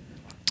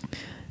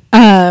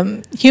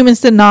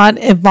 humans did not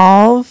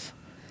evolve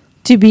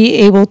to be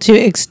able to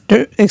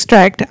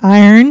extract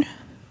iron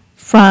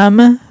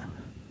from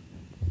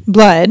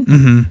blood.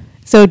 Mm-hmm.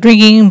 So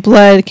drinking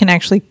blood can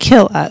actually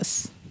kill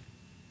us.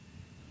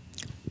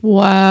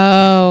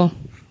 Wow.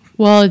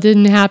 Well, it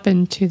didn't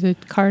happen to the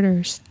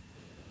Carters,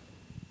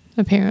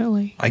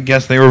 apparently. I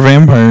guess they were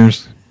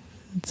vampires.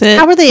 That's it.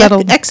 How were they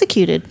Settled.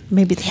 executed?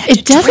 Maybe they had It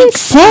to doesn't drink.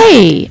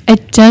 say.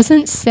 It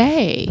doesn't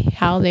say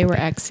how they were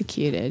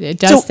executed. It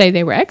does So- say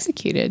they were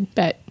executed,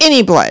 but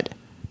Any blood.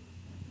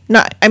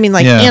 Not, I mean,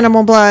 like Yeah.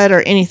 animal blood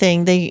or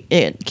anything.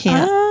 It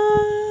can't.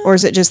 Or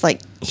is it just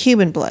like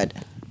human blood?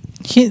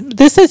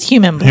 This is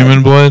human blood.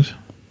 Human blood.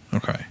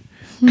 Okay.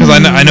 Because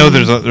I know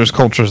there's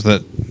cultures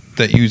that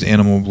use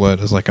animal blood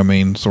as like a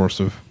main source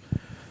of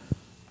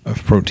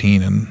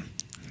protein and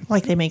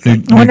Like they make. Nu-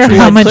 Like, I wonder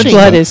how nutrients much and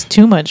blood stuff. is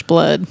too much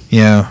blood.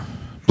 Yeah,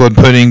 blood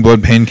pudding,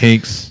 blood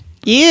pancakes.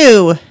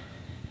 ew.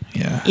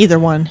 Yeah. Either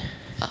one.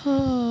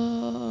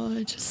 oh,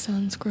 it just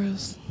sounds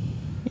gross.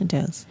 It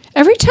does.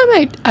 Every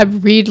time I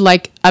read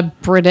like a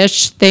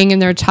British thing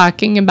and they're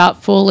talking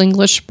about full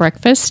English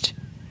breakfast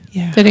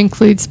Yeah. that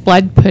includes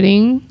blood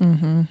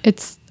pudding,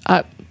 it's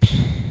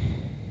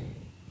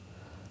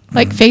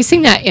like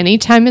facing that any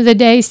time of the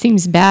day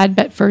seems bad,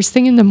 but first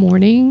thing in the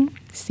morning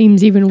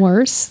seems even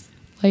worse.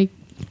 Like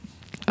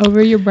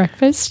over your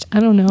breakfast, I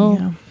don't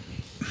know.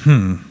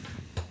 Yeah.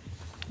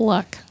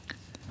 Luck.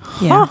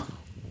 Yeah.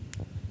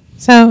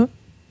 So,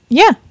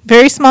 yeah,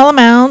 very small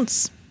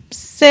amounts.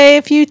 Say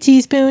a few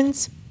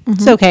teaspoons.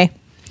 It's okay.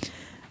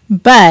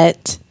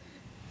 But,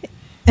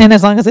 and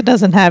as long as it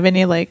doesn't have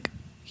any, like,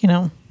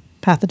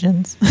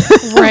 pathogens.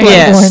 Right.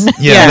 Yes.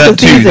 Yeah, Yeah, that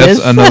too. That's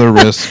diseases. another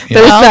risk. Yeah.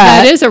 There's Well,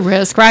 that. that is a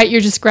risk, right?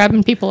 You're just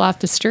grabbing people off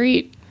the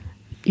street.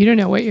 You don't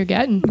know what you're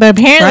getting. But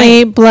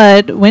apparently,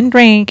 blood, when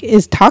drank,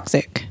 is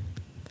toxic.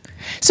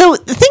 So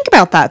think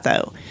about that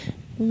though.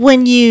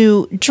 When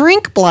you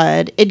drink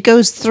blood, it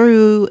goes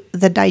through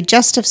the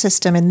digestive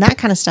system and that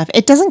kind of stuff.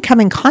 It doesn't come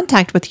in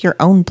contact with your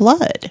own blood.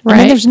 I mean,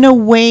 Right. there's no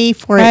way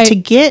for it to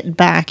Right. get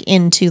back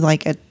into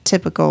like a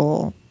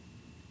typical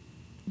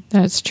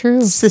That's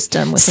true.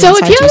 system. So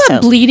if you have a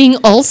yourself. bleeding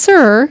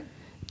ulcer,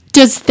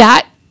 does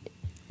that,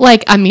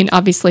 like, I mean,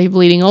 obviously,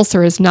 bleeding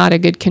ulcer is not a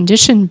good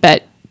condition,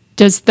 but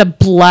does the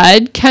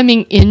blood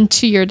coming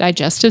into your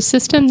digestive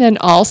system then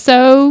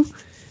also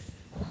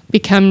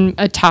become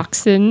a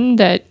toxin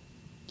that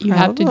you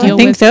have to Probably. deal I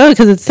think with so,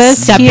 because it says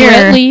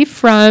separately here,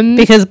 from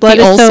because blood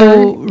the is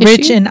so ulcer rich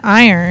issue? in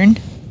iron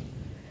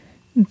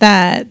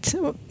that,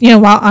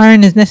 while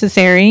iron is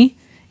necessary,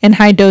 in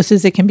high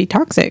doses, it can be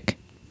toxic.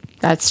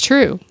 That's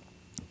true.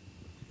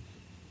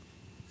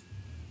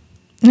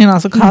 It can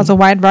also cause a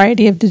wide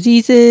variety of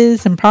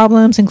diseases and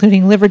problems,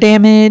 including liver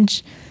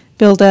damage,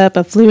 buildup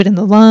of fluid in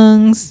the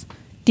lungs,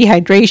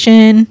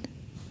 dehydration,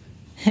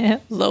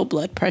 low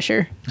blood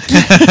pressure,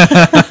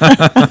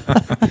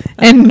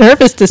 and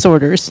nervous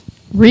disorders.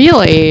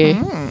 Really?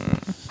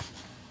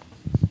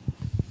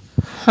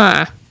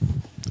 Huh.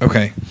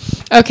 Okay.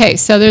 Okay,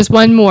 so there's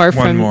one more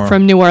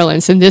from New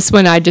Orleans, and this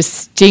one I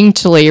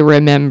distinctly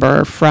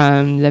remember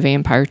from the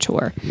Vampire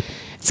Tour.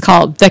 It's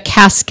called The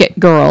Casket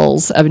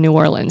Girls of New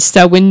Orleans.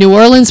 So when New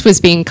Orleans was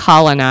being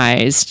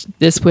colonized,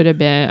 this would have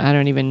been, I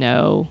don't even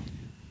know,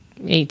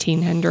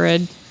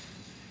 1800,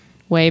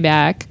 way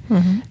back.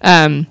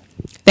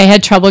 They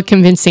had trouble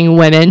convincing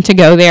women to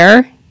go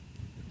there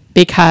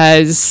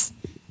because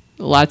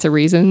lots of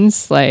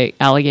reasons, like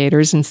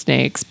alligators and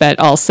snakes, but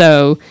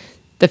also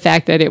the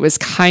fact that it was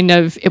kind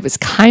of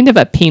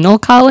a penal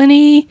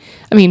colony.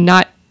 I mean,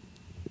 I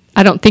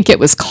don't think it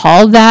was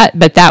called that,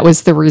 but that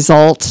was the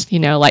result.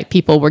 Like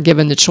people were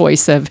given the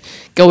choice of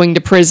going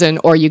to prison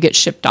or you get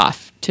shipped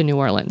off to New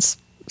Orleans.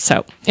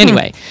 So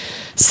anyway,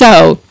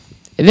 so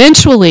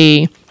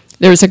eventually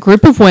there was a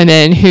group of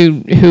women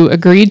who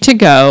agreed to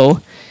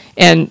go,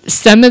 and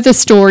some of the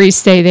stories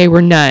say they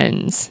were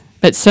nuns,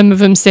 but some of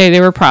them say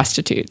they were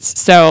prostitutes.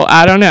 So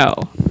I don't know.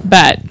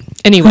 But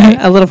Anyway,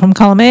 A little from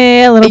column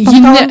A, a little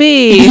from column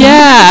B.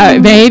 Yeah,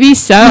 maybe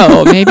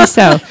so. Maybe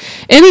so.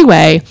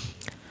 Anyway,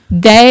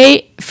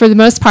 they, for the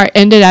most part,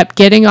 ended up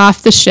getting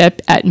off the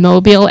ship at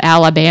Mobile,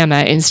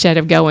 Alabama, instead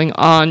of going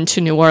on to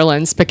New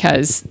Orleans,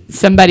 because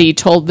somebody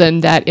told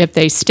them that if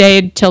they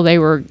stayed till they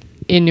were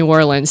in New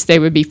Orleans, they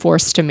would be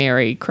forced to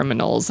marry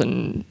criminals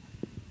and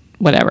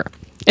whatever.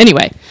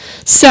 Anyway,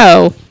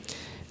 so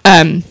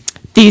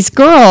these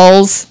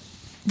girls,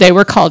 they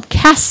were called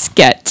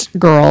casket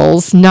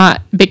girls,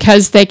 not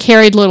because they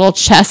carried little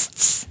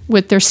chests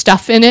with their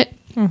stuff in it.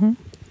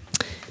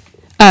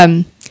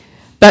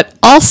 But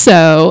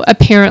also,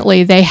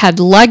 apparently, they had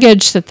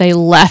luggage that they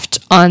left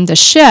on the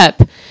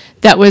ship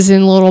that was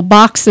in little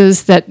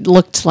boxes that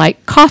looked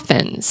like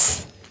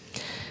coffins.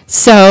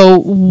 So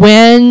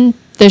when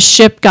the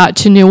ship got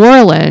to New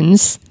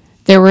Orleans,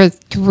 there were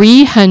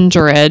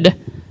 300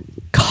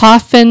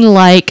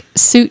 coffin-like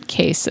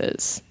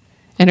suitcases.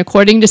 And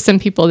according to some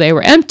people, they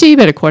were empty,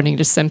 but according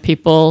to some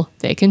people,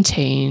 they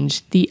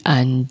contained the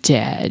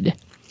undead.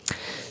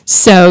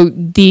 So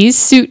these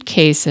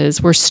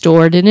suitcases were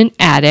stored in an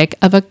attic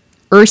of a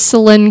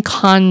Ursuline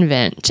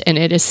convent, and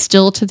it is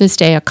still to this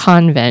day a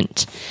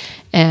convent.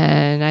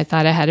 And I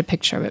thought I had a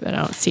picture of it, but I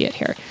don't see it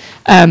here.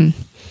 And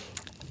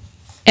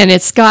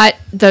it's got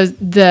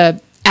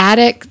the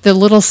attic, the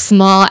little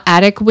small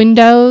attic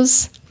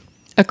windows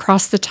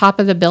across the top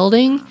of the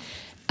building,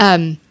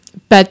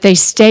 but they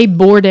stay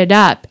boarded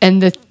up.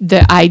 And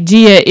the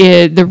idea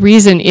is, the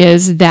reason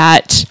is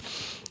that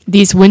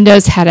these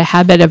windows had a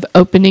habit of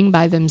opening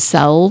by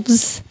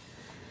themselves.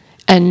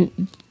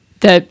 And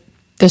the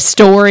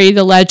story,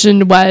 the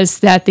legend was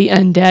that the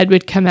undead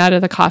would come out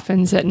of the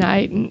coffins at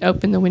night and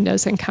open the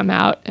windows and come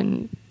out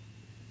and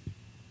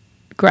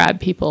grab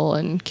people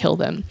and kill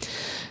them.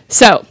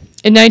 So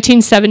in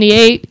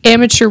 1978,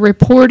 amateur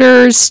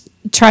reporters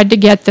tried to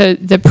get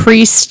the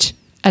priest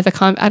at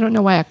the I don't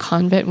know why a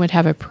convent would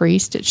have a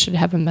priest. It should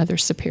have a mother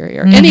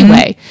superior.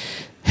 Anyway,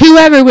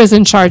 whoever was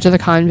in charge of the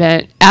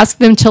convent asked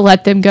them to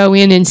let them go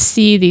in and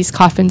see these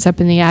coffins up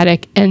in the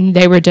attic, and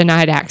they were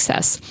denied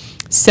access.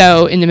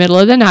 So in the middle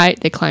of the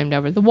night, they climbed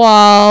over the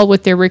wall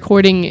with their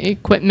recording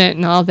equipment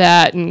and all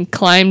that, and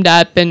climbed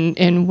up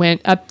and went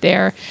up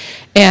there.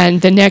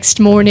 And the next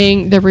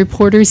morning, the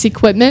reporter's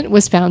equipment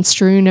was found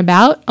strewn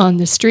about on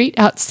the street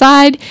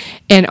outside,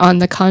 and on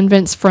the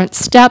convent's front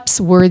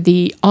steps were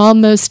the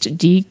almost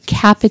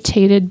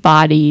decapitated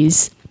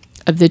bodies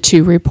of the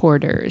two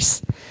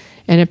reporters.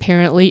 And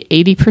apparently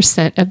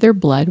 80% of their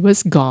blood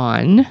was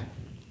gone.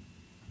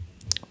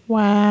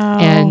 Wow.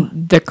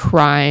 And the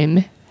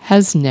crime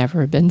has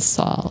never been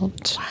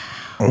solved.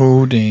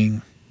 Oh,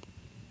 dang.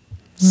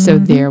 So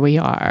there we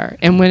are.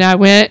 And when I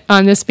went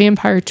on this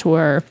vampire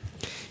tour,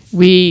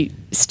 we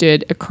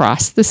stood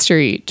across the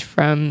street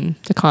from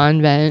the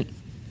convent.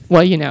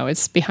 Well, you know,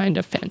 it's behind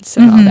a fence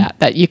and all that,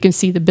 but you can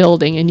see the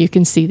building and you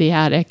can see the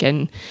attic,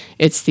 and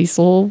it's these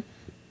little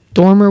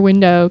dormer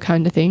window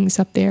kind of things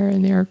up there,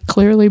 and they're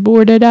clearly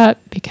boarded up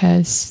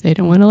because they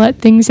don't want to let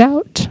things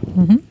out.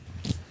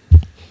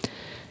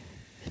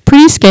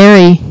 Pretty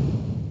scary.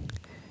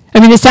 I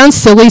mean, it sounds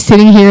silly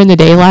sitting here in the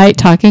daylight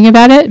talking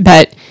about it,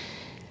 but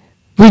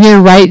when you're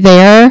right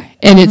there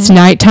and it's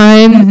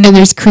nighttime and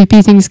there's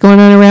creepy things going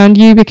on around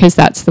you, because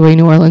that's the way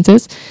New Orleans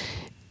is,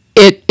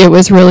 it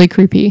was really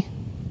creepy.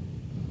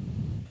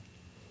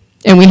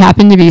 And we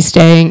happened to be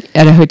staying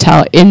at a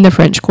hotel in the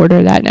French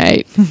Quarter that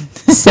night.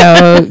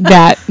 So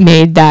that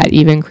made that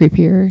even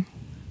creepier.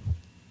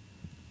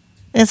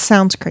 It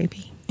sounds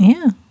creepy.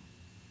 Yeah.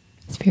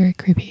 It's very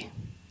creepy.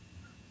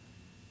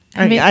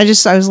 I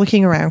was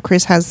looking around.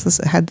 Chris had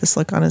this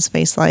look on his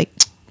face like,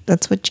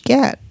 that's what you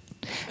get.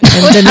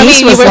 And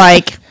Denise was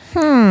like,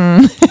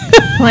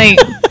 Like,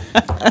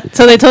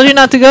 so they told you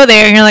not to go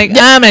there, and you're like,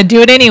 I'm going to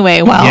do it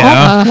anyway.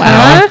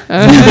 Well,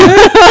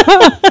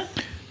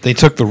 They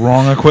took the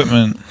wrong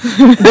equipment.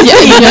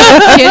 Yeah,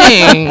 no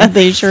kidding.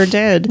 they sure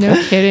did. No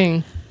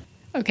kidding.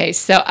 Okay,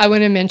 so I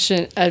want to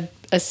mention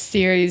a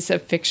series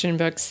of fiction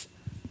books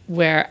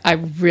where I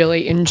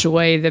really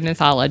enjoy the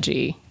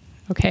mythology.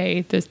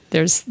 Okay,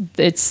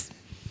 it's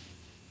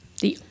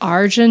the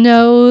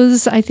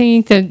Argonautes, I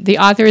think. The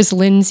author is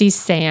Lindsay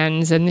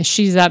Sands, and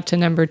she's up to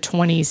number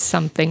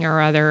 20-something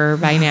or other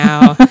by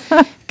now,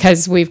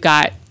 because we've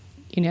got,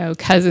 you know,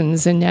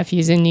 cousins and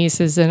nephews and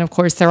nieces, and of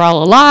course they're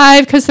all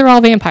alive because they're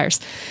all vampires.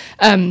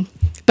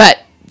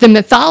 But the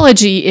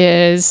mythology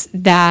is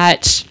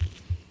that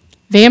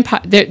they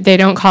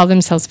don't call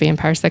themselves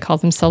vampires, they call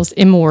themselves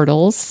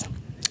immortals.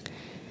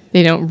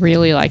 They don't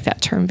really like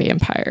that term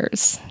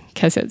vampires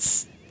because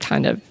it's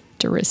kind of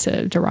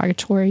derisive,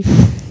 derogatory.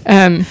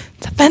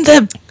 it's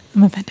offensive.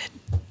 I'm offended.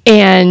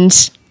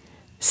 And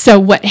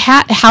so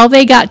how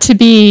they got to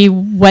be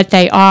what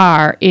they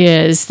are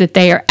is that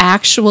they are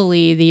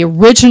actually, the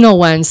original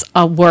ones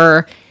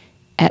were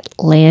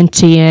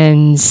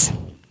Atlanteans.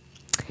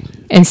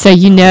 And so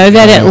you know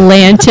that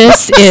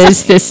Atlantis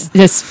is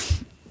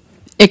this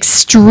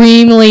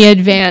extremely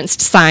advanced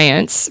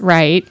science,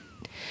 right?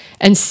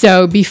 And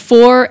so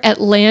before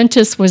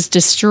Atlantis was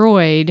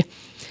destroyed,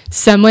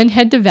 someone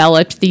had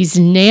developed these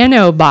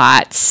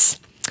nanobots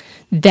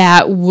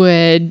that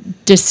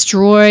would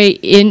destroy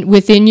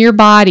within your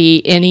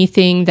body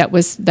anything that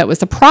was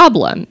a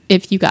problem.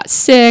 If you got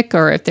sick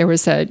or if there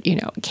was a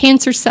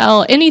cancer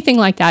cell, anything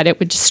like that, it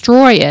would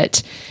destroy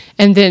it.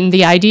 And then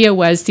the idea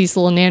was these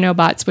little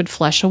nanobots would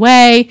flush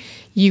away.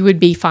 You would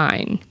be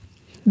fine,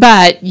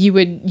 but you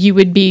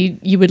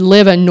would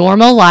live a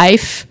normal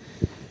life,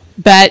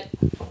 but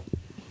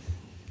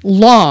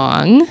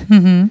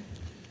long.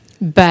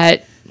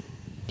 But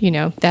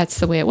that's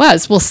the way it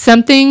was. Well,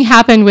 something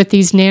happened with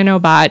these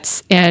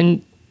nanobots,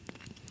 and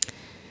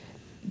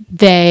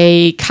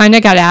they kind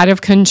of got out of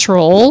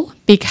control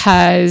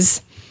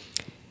because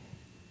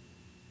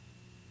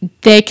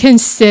they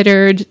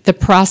considered the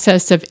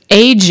process of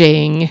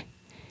aging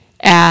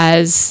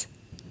as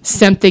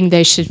something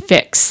they should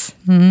fix.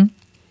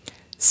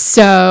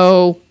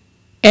 So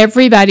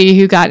everybody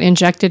who got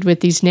injected with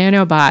these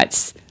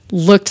nanobots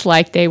looked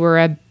like they were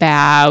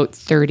about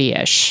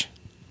 30-ish.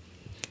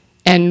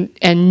 And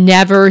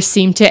never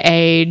seemed to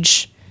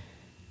age,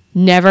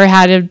 never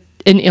had an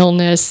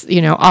illness,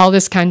 all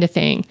this kind of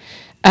thing.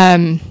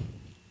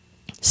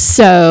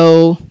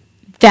 So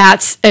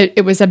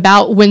it was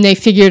about when they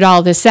figured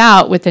all this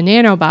out with the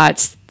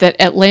nanobots that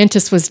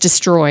Atlantis was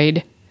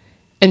destroyed.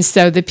 And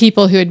so the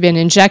people who had been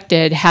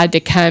injected had to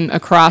come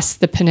across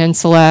the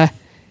peninsula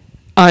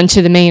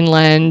onto the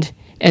mainland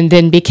and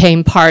then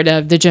became part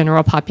of the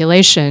general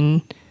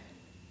population.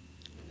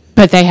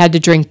 But they had to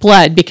drink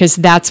blood because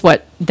that's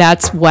what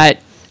fed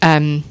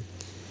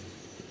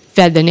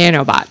the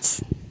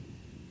nanobots.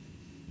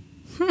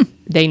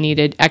 They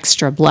needed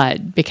extra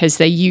blood because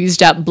they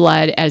used up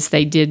blood as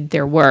they did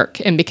their work.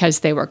 And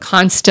because they were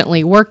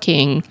constantly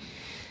working,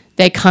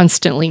 they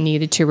constantly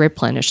needed to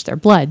replenish their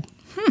blood.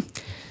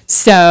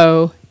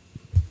 So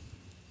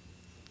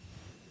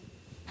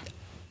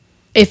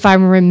if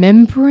I'm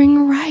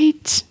remembering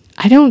right,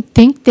 I don't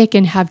think they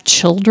can have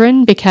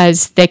children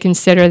because they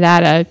consider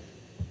that a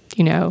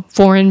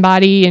foreign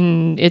body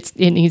and it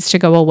needs to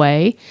go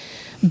away.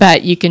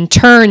 But you can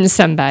turn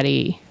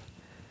somebody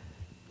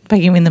by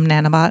giving them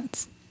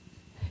nanobots.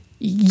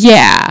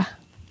 Yeah.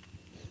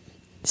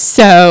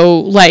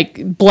 So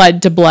like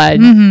blood to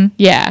blood.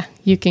 Yeah,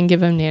 you can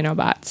give them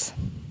nanobots.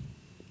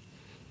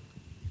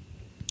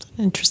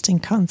 Interesting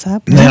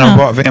concept.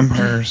 Nanobot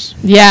vampires.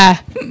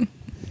 Yeah.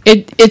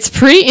 It's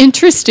pretty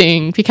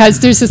interesting because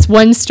there's this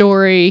one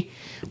story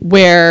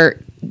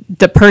where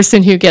the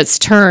person who gets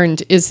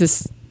turned is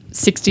this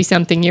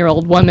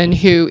 60-something-year-old woman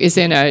who is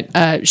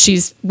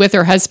she's with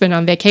her husband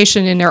on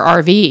vacation in their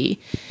RV,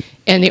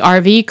 and the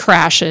RV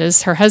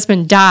crashes. Her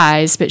husband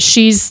dies, but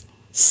she's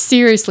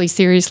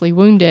seriously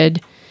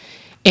wounded,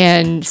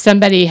 and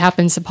somebody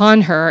happens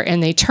upon her,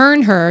 and they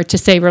turn her to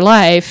save her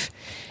life,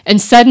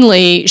 and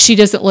suddenly she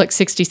doesn't look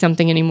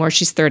 60-something anymore.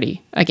 She's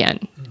 30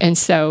 again, and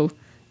so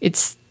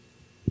it's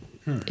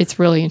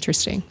really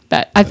interesting.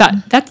 But I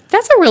thought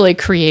that's a really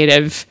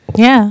creative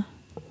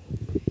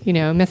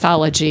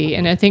mythology,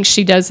 and I think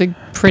she does a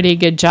pretty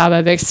good job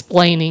of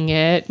explaining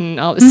it, and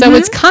all. So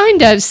it's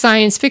kind of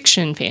science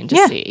fiction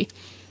fantasy.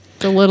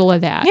 A little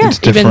of that,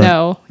 even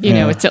though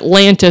it's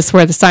Atlantis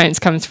where the science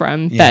comes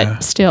from,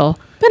 but still,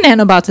 the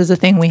nanobots is a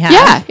thing we have.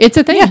 Yeah, it's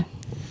a thing.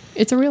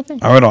 It's a real thing.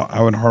 I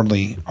would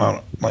hardly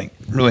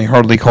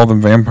hardly call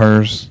them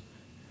vampires.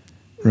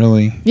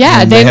 Really?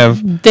 Yeah,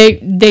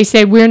 they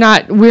say we're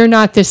not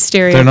this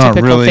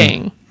stereotypical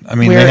thing. I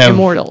mean, we're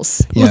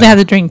immortals. Well, they have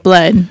to drink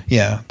blood.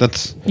 Yeah,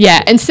 that's.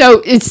 Yeah, and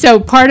so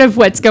part of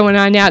what's going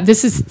on now.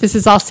 This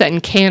is all set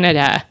in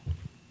Canada.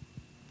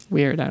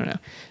 Weird, I don't know.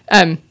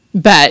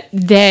 But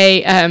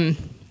they.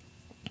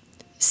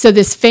 So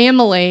this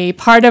family,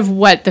 part of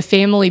what the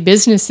family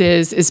business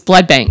is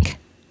blood bank.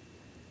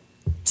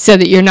 So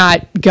that you're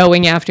not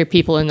going after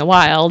people in the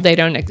wild. They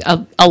don't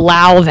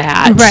allow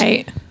that.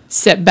 Right.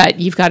 So, but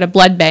you've got a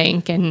blood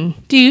bank,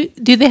 and do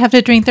they have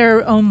to drink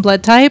their own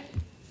blood type?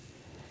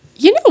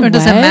 Or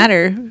does it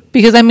matter?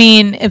 Because I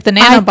mean, if the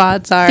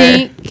nanobots I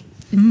think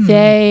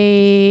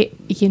they,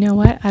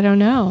 I don't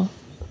know.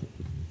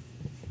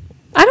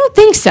 I don't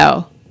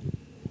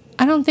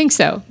think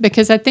so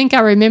because I think I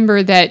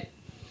remember that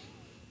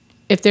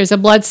if there's a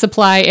blood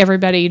supply,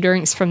 everybody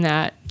drinks from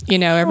that.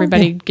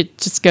 Everybody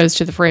just goes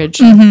to the fridge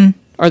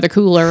or the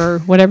cooler or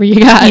whatever you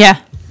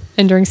got,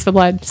 and drinks the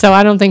blood. So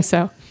I don't think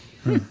so.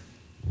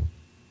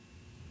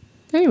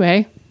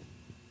 Anyway,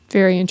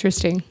 very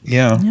interesting.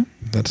 Yeah,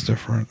 that's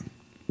different.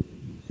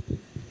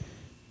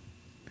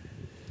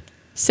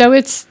 So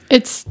it's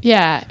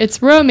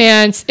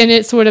romance, and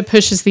it sort of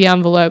pushes the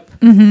envelope,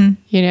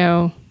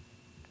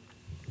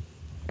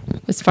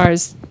 as far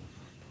as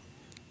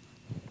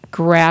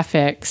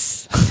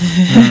graphics.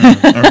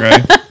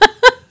 Okay.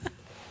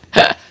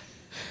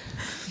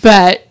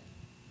 But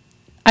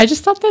I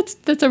just thought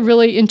that's a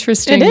really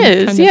interesting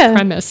kind of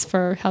premise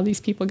for how these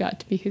people got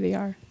to be who they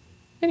are.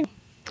 Anyway.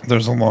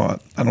 There's a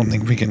lot. I don't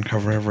think we can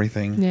cover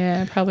everything.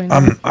 Yeah, probably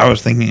not. I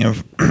was thinking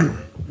of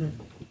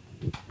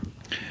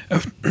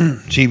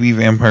Chibi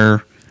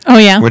Vampire. Oh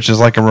yeah. Which is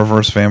like a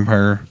reverse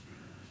vampire.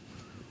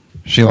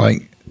 She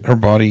her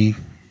body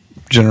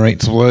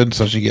generates blood,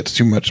 so she gets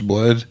too much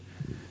blood,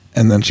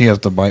 and then she has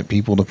to bite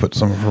people to put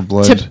some of her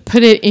blood To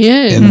put it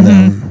in. in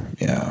them.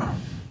 Yeah.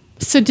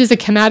 So does it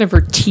come out of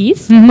her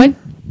teeth? What?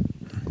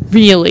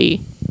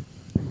 Really?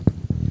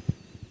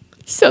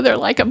 So they're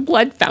like a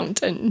blood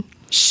fountain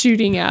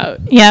shooting out.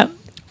 Yeah.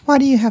 Why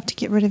do you have to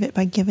get rid of it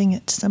by giving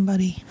it to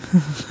somebody?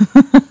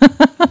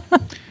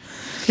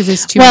 Because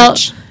it's too Well,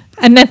 much.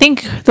 and I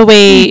think the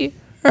way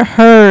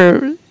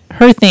her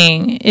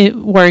thing it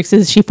works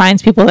is she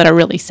finds people that are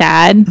really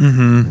sad,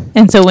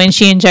 and so when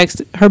she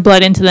injects her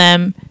blood into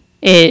them,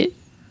 it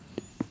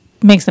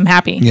makes them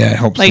happy. Yeah, it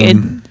helps like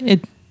them.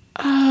 it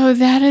Oh,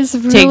 that is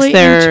really takes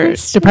their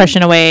interesting.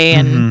 depression away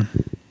and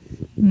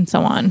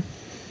so on.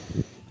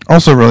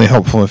 Also really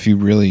helpful if you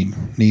really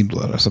need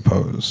blood, I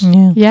suppose.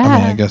 Yeah. Yeah. I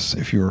mean, I guess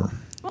if you were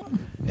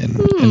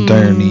in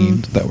dire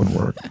need, that would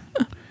work.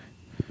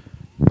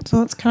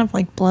 So it's kind of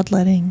like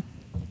bloodletting.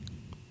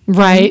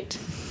 Right.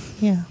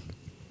 Yeah.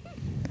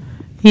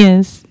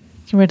 Yes.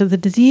 Get rid of the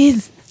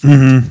disease.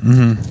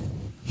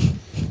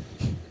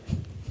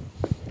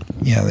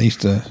 Yeah, they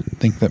used to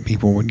think that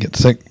people would get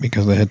sick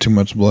because they had too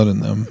much blood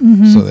in them,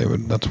 so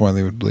that's why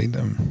they would bleed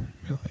them.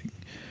 Be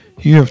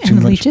like, you have too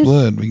the much leeches?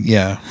 blood. We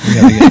gotta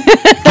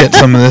get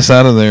some of this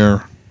out of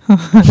there.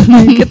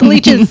 Get the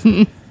leeches.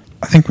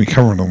 I think we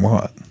covered a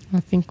lot. I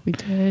think we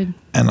did.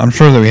 And I'm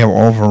sure that we have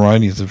all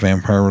varieties of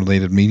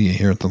vampire-related media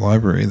here at the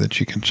library that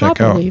you can check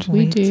Probably out.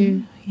 we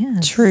do.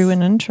 Yes. True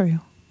and untrue.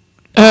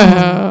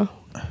 Uh,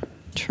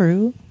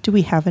 True. Do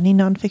we have any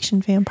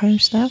nonfiction vampire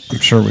stuff? I'm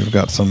sure we've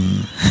got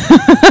some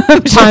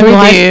Time we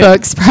Life do.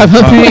 books,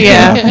 probably.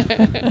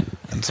 Yeah.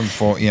 and some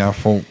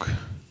folk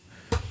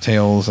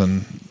tales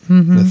and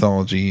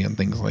mythology and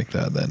things like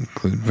that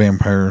include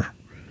vampire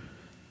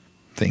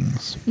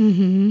things.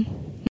 Do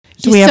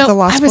we have the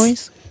Lost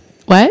Boys?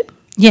 What?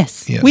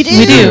 Yes. Yes, We do.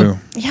 We do.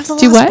 We have the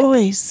Do Lost what?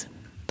 Boys.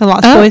 The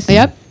Lost Oh, Boys.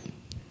 yep.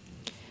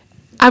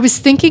 I was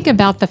thinking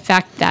about the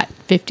fact that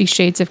 50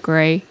 Shades of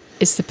Grey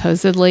is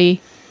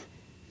supposedly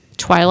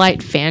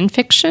Twilight fan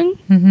fiction.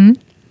 Mm-hmm.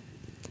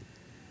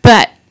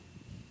 But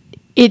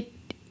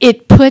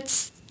it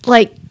puts,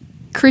 like,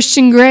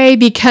 Christian Grey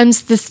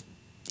becomes this...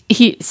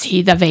 Is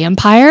he the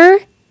vampire?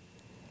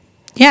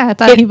 Yeah, I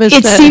thought he was.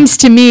 It seems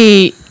to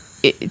me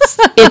it's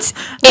was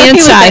the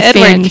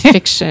anti-fan Edward.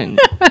 fiction.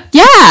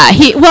 Yeah,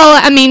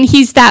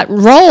 he's that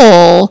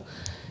role.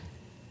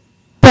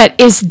 But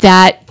is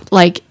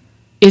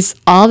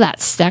all that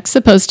sex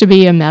supposed to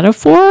be a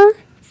metaphor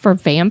for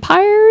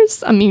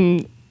vampires? I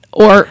mean,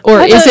 or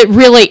is it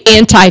really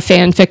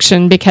anti-fan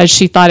fiction because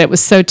she thought it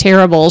was so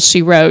terrible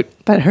she wrote?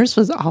 But hers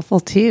was awful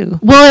too.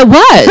 Well, it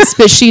was,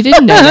 but she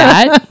didn't know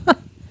that.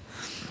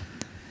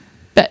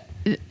 But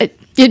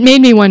it made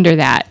me wonder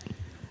that.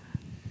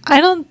 I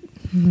don't.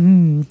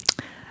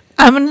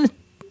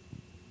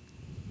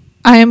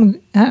 I'm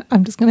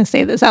just gonna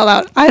say this out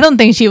loud. I don't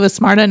think she was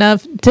smart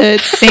enough to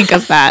think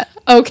of that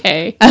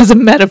Okay. as a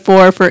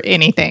metaphor for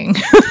anything.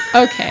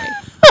 Okay.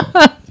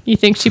 You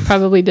think she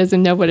probably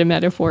doesn't know what a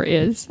metaphor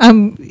is?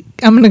 I'm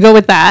gonna go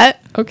with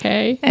that,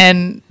 Okay.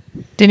 and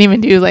didn't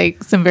even do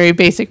like some very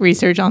basic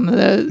research on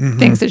the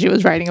things that she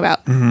was writing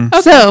about. Mm-hmm.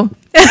 So,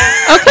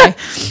 Okay.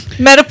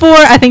 metaphor.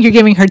 I think you're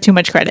giving her too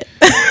much credit.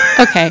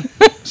 Okay.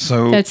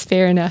 So That's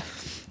fair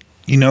enough.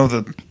 you know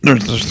that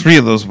there's 3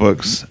 of those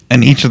books,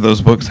 and each of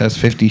those books has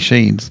 50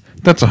 shades.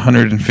 That's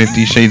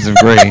 150 shades of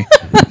gray.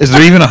 Is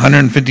there even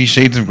 150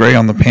 shades of gray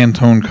on the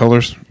Pantone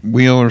color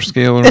wheel or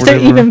scale or Is there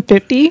whatever? even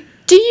 50?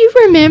 Do you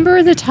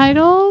remember the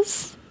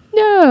titles?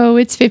 No,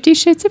 it's 50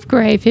 Shades of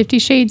Grey, 50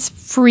 Shades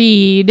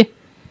Freed,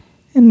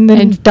 And then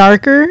And-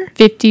 darker.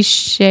 50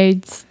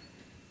 Shades.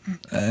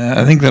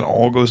 I think that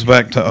all goes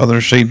back to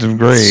other shades of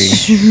gray.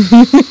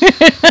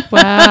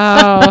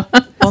 Wow.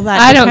 Well,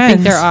 that I don't think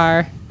depends there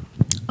are.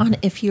 on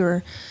if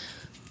you're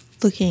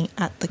looking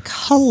at the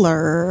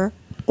color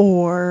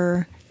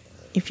or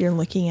if you're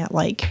looking at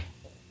like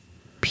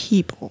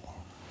people.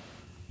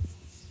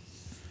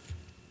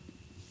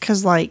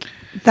 Because like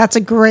that's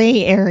a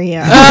gray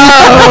area.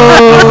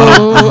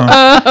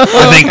 I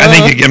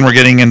think again we're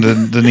getting into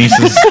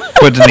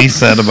what Denise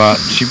said about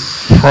she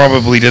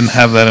probably didn't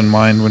have that in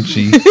mind when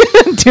she.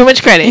 Too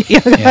much credit.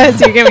 Yes,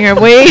 you're giving her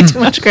way too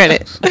much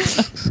credit.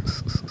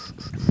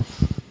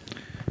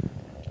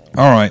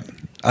 All right,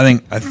 I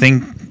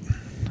think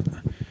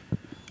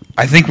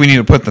we need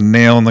to put the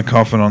nail in the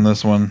coffin on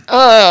this one.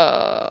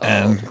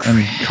 And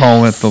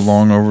call it the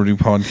long overdue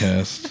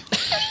podcast.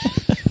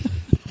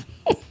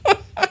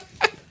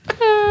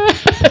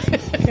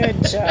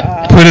 Good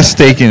job. Put a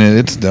stake in it.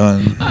 It's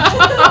done.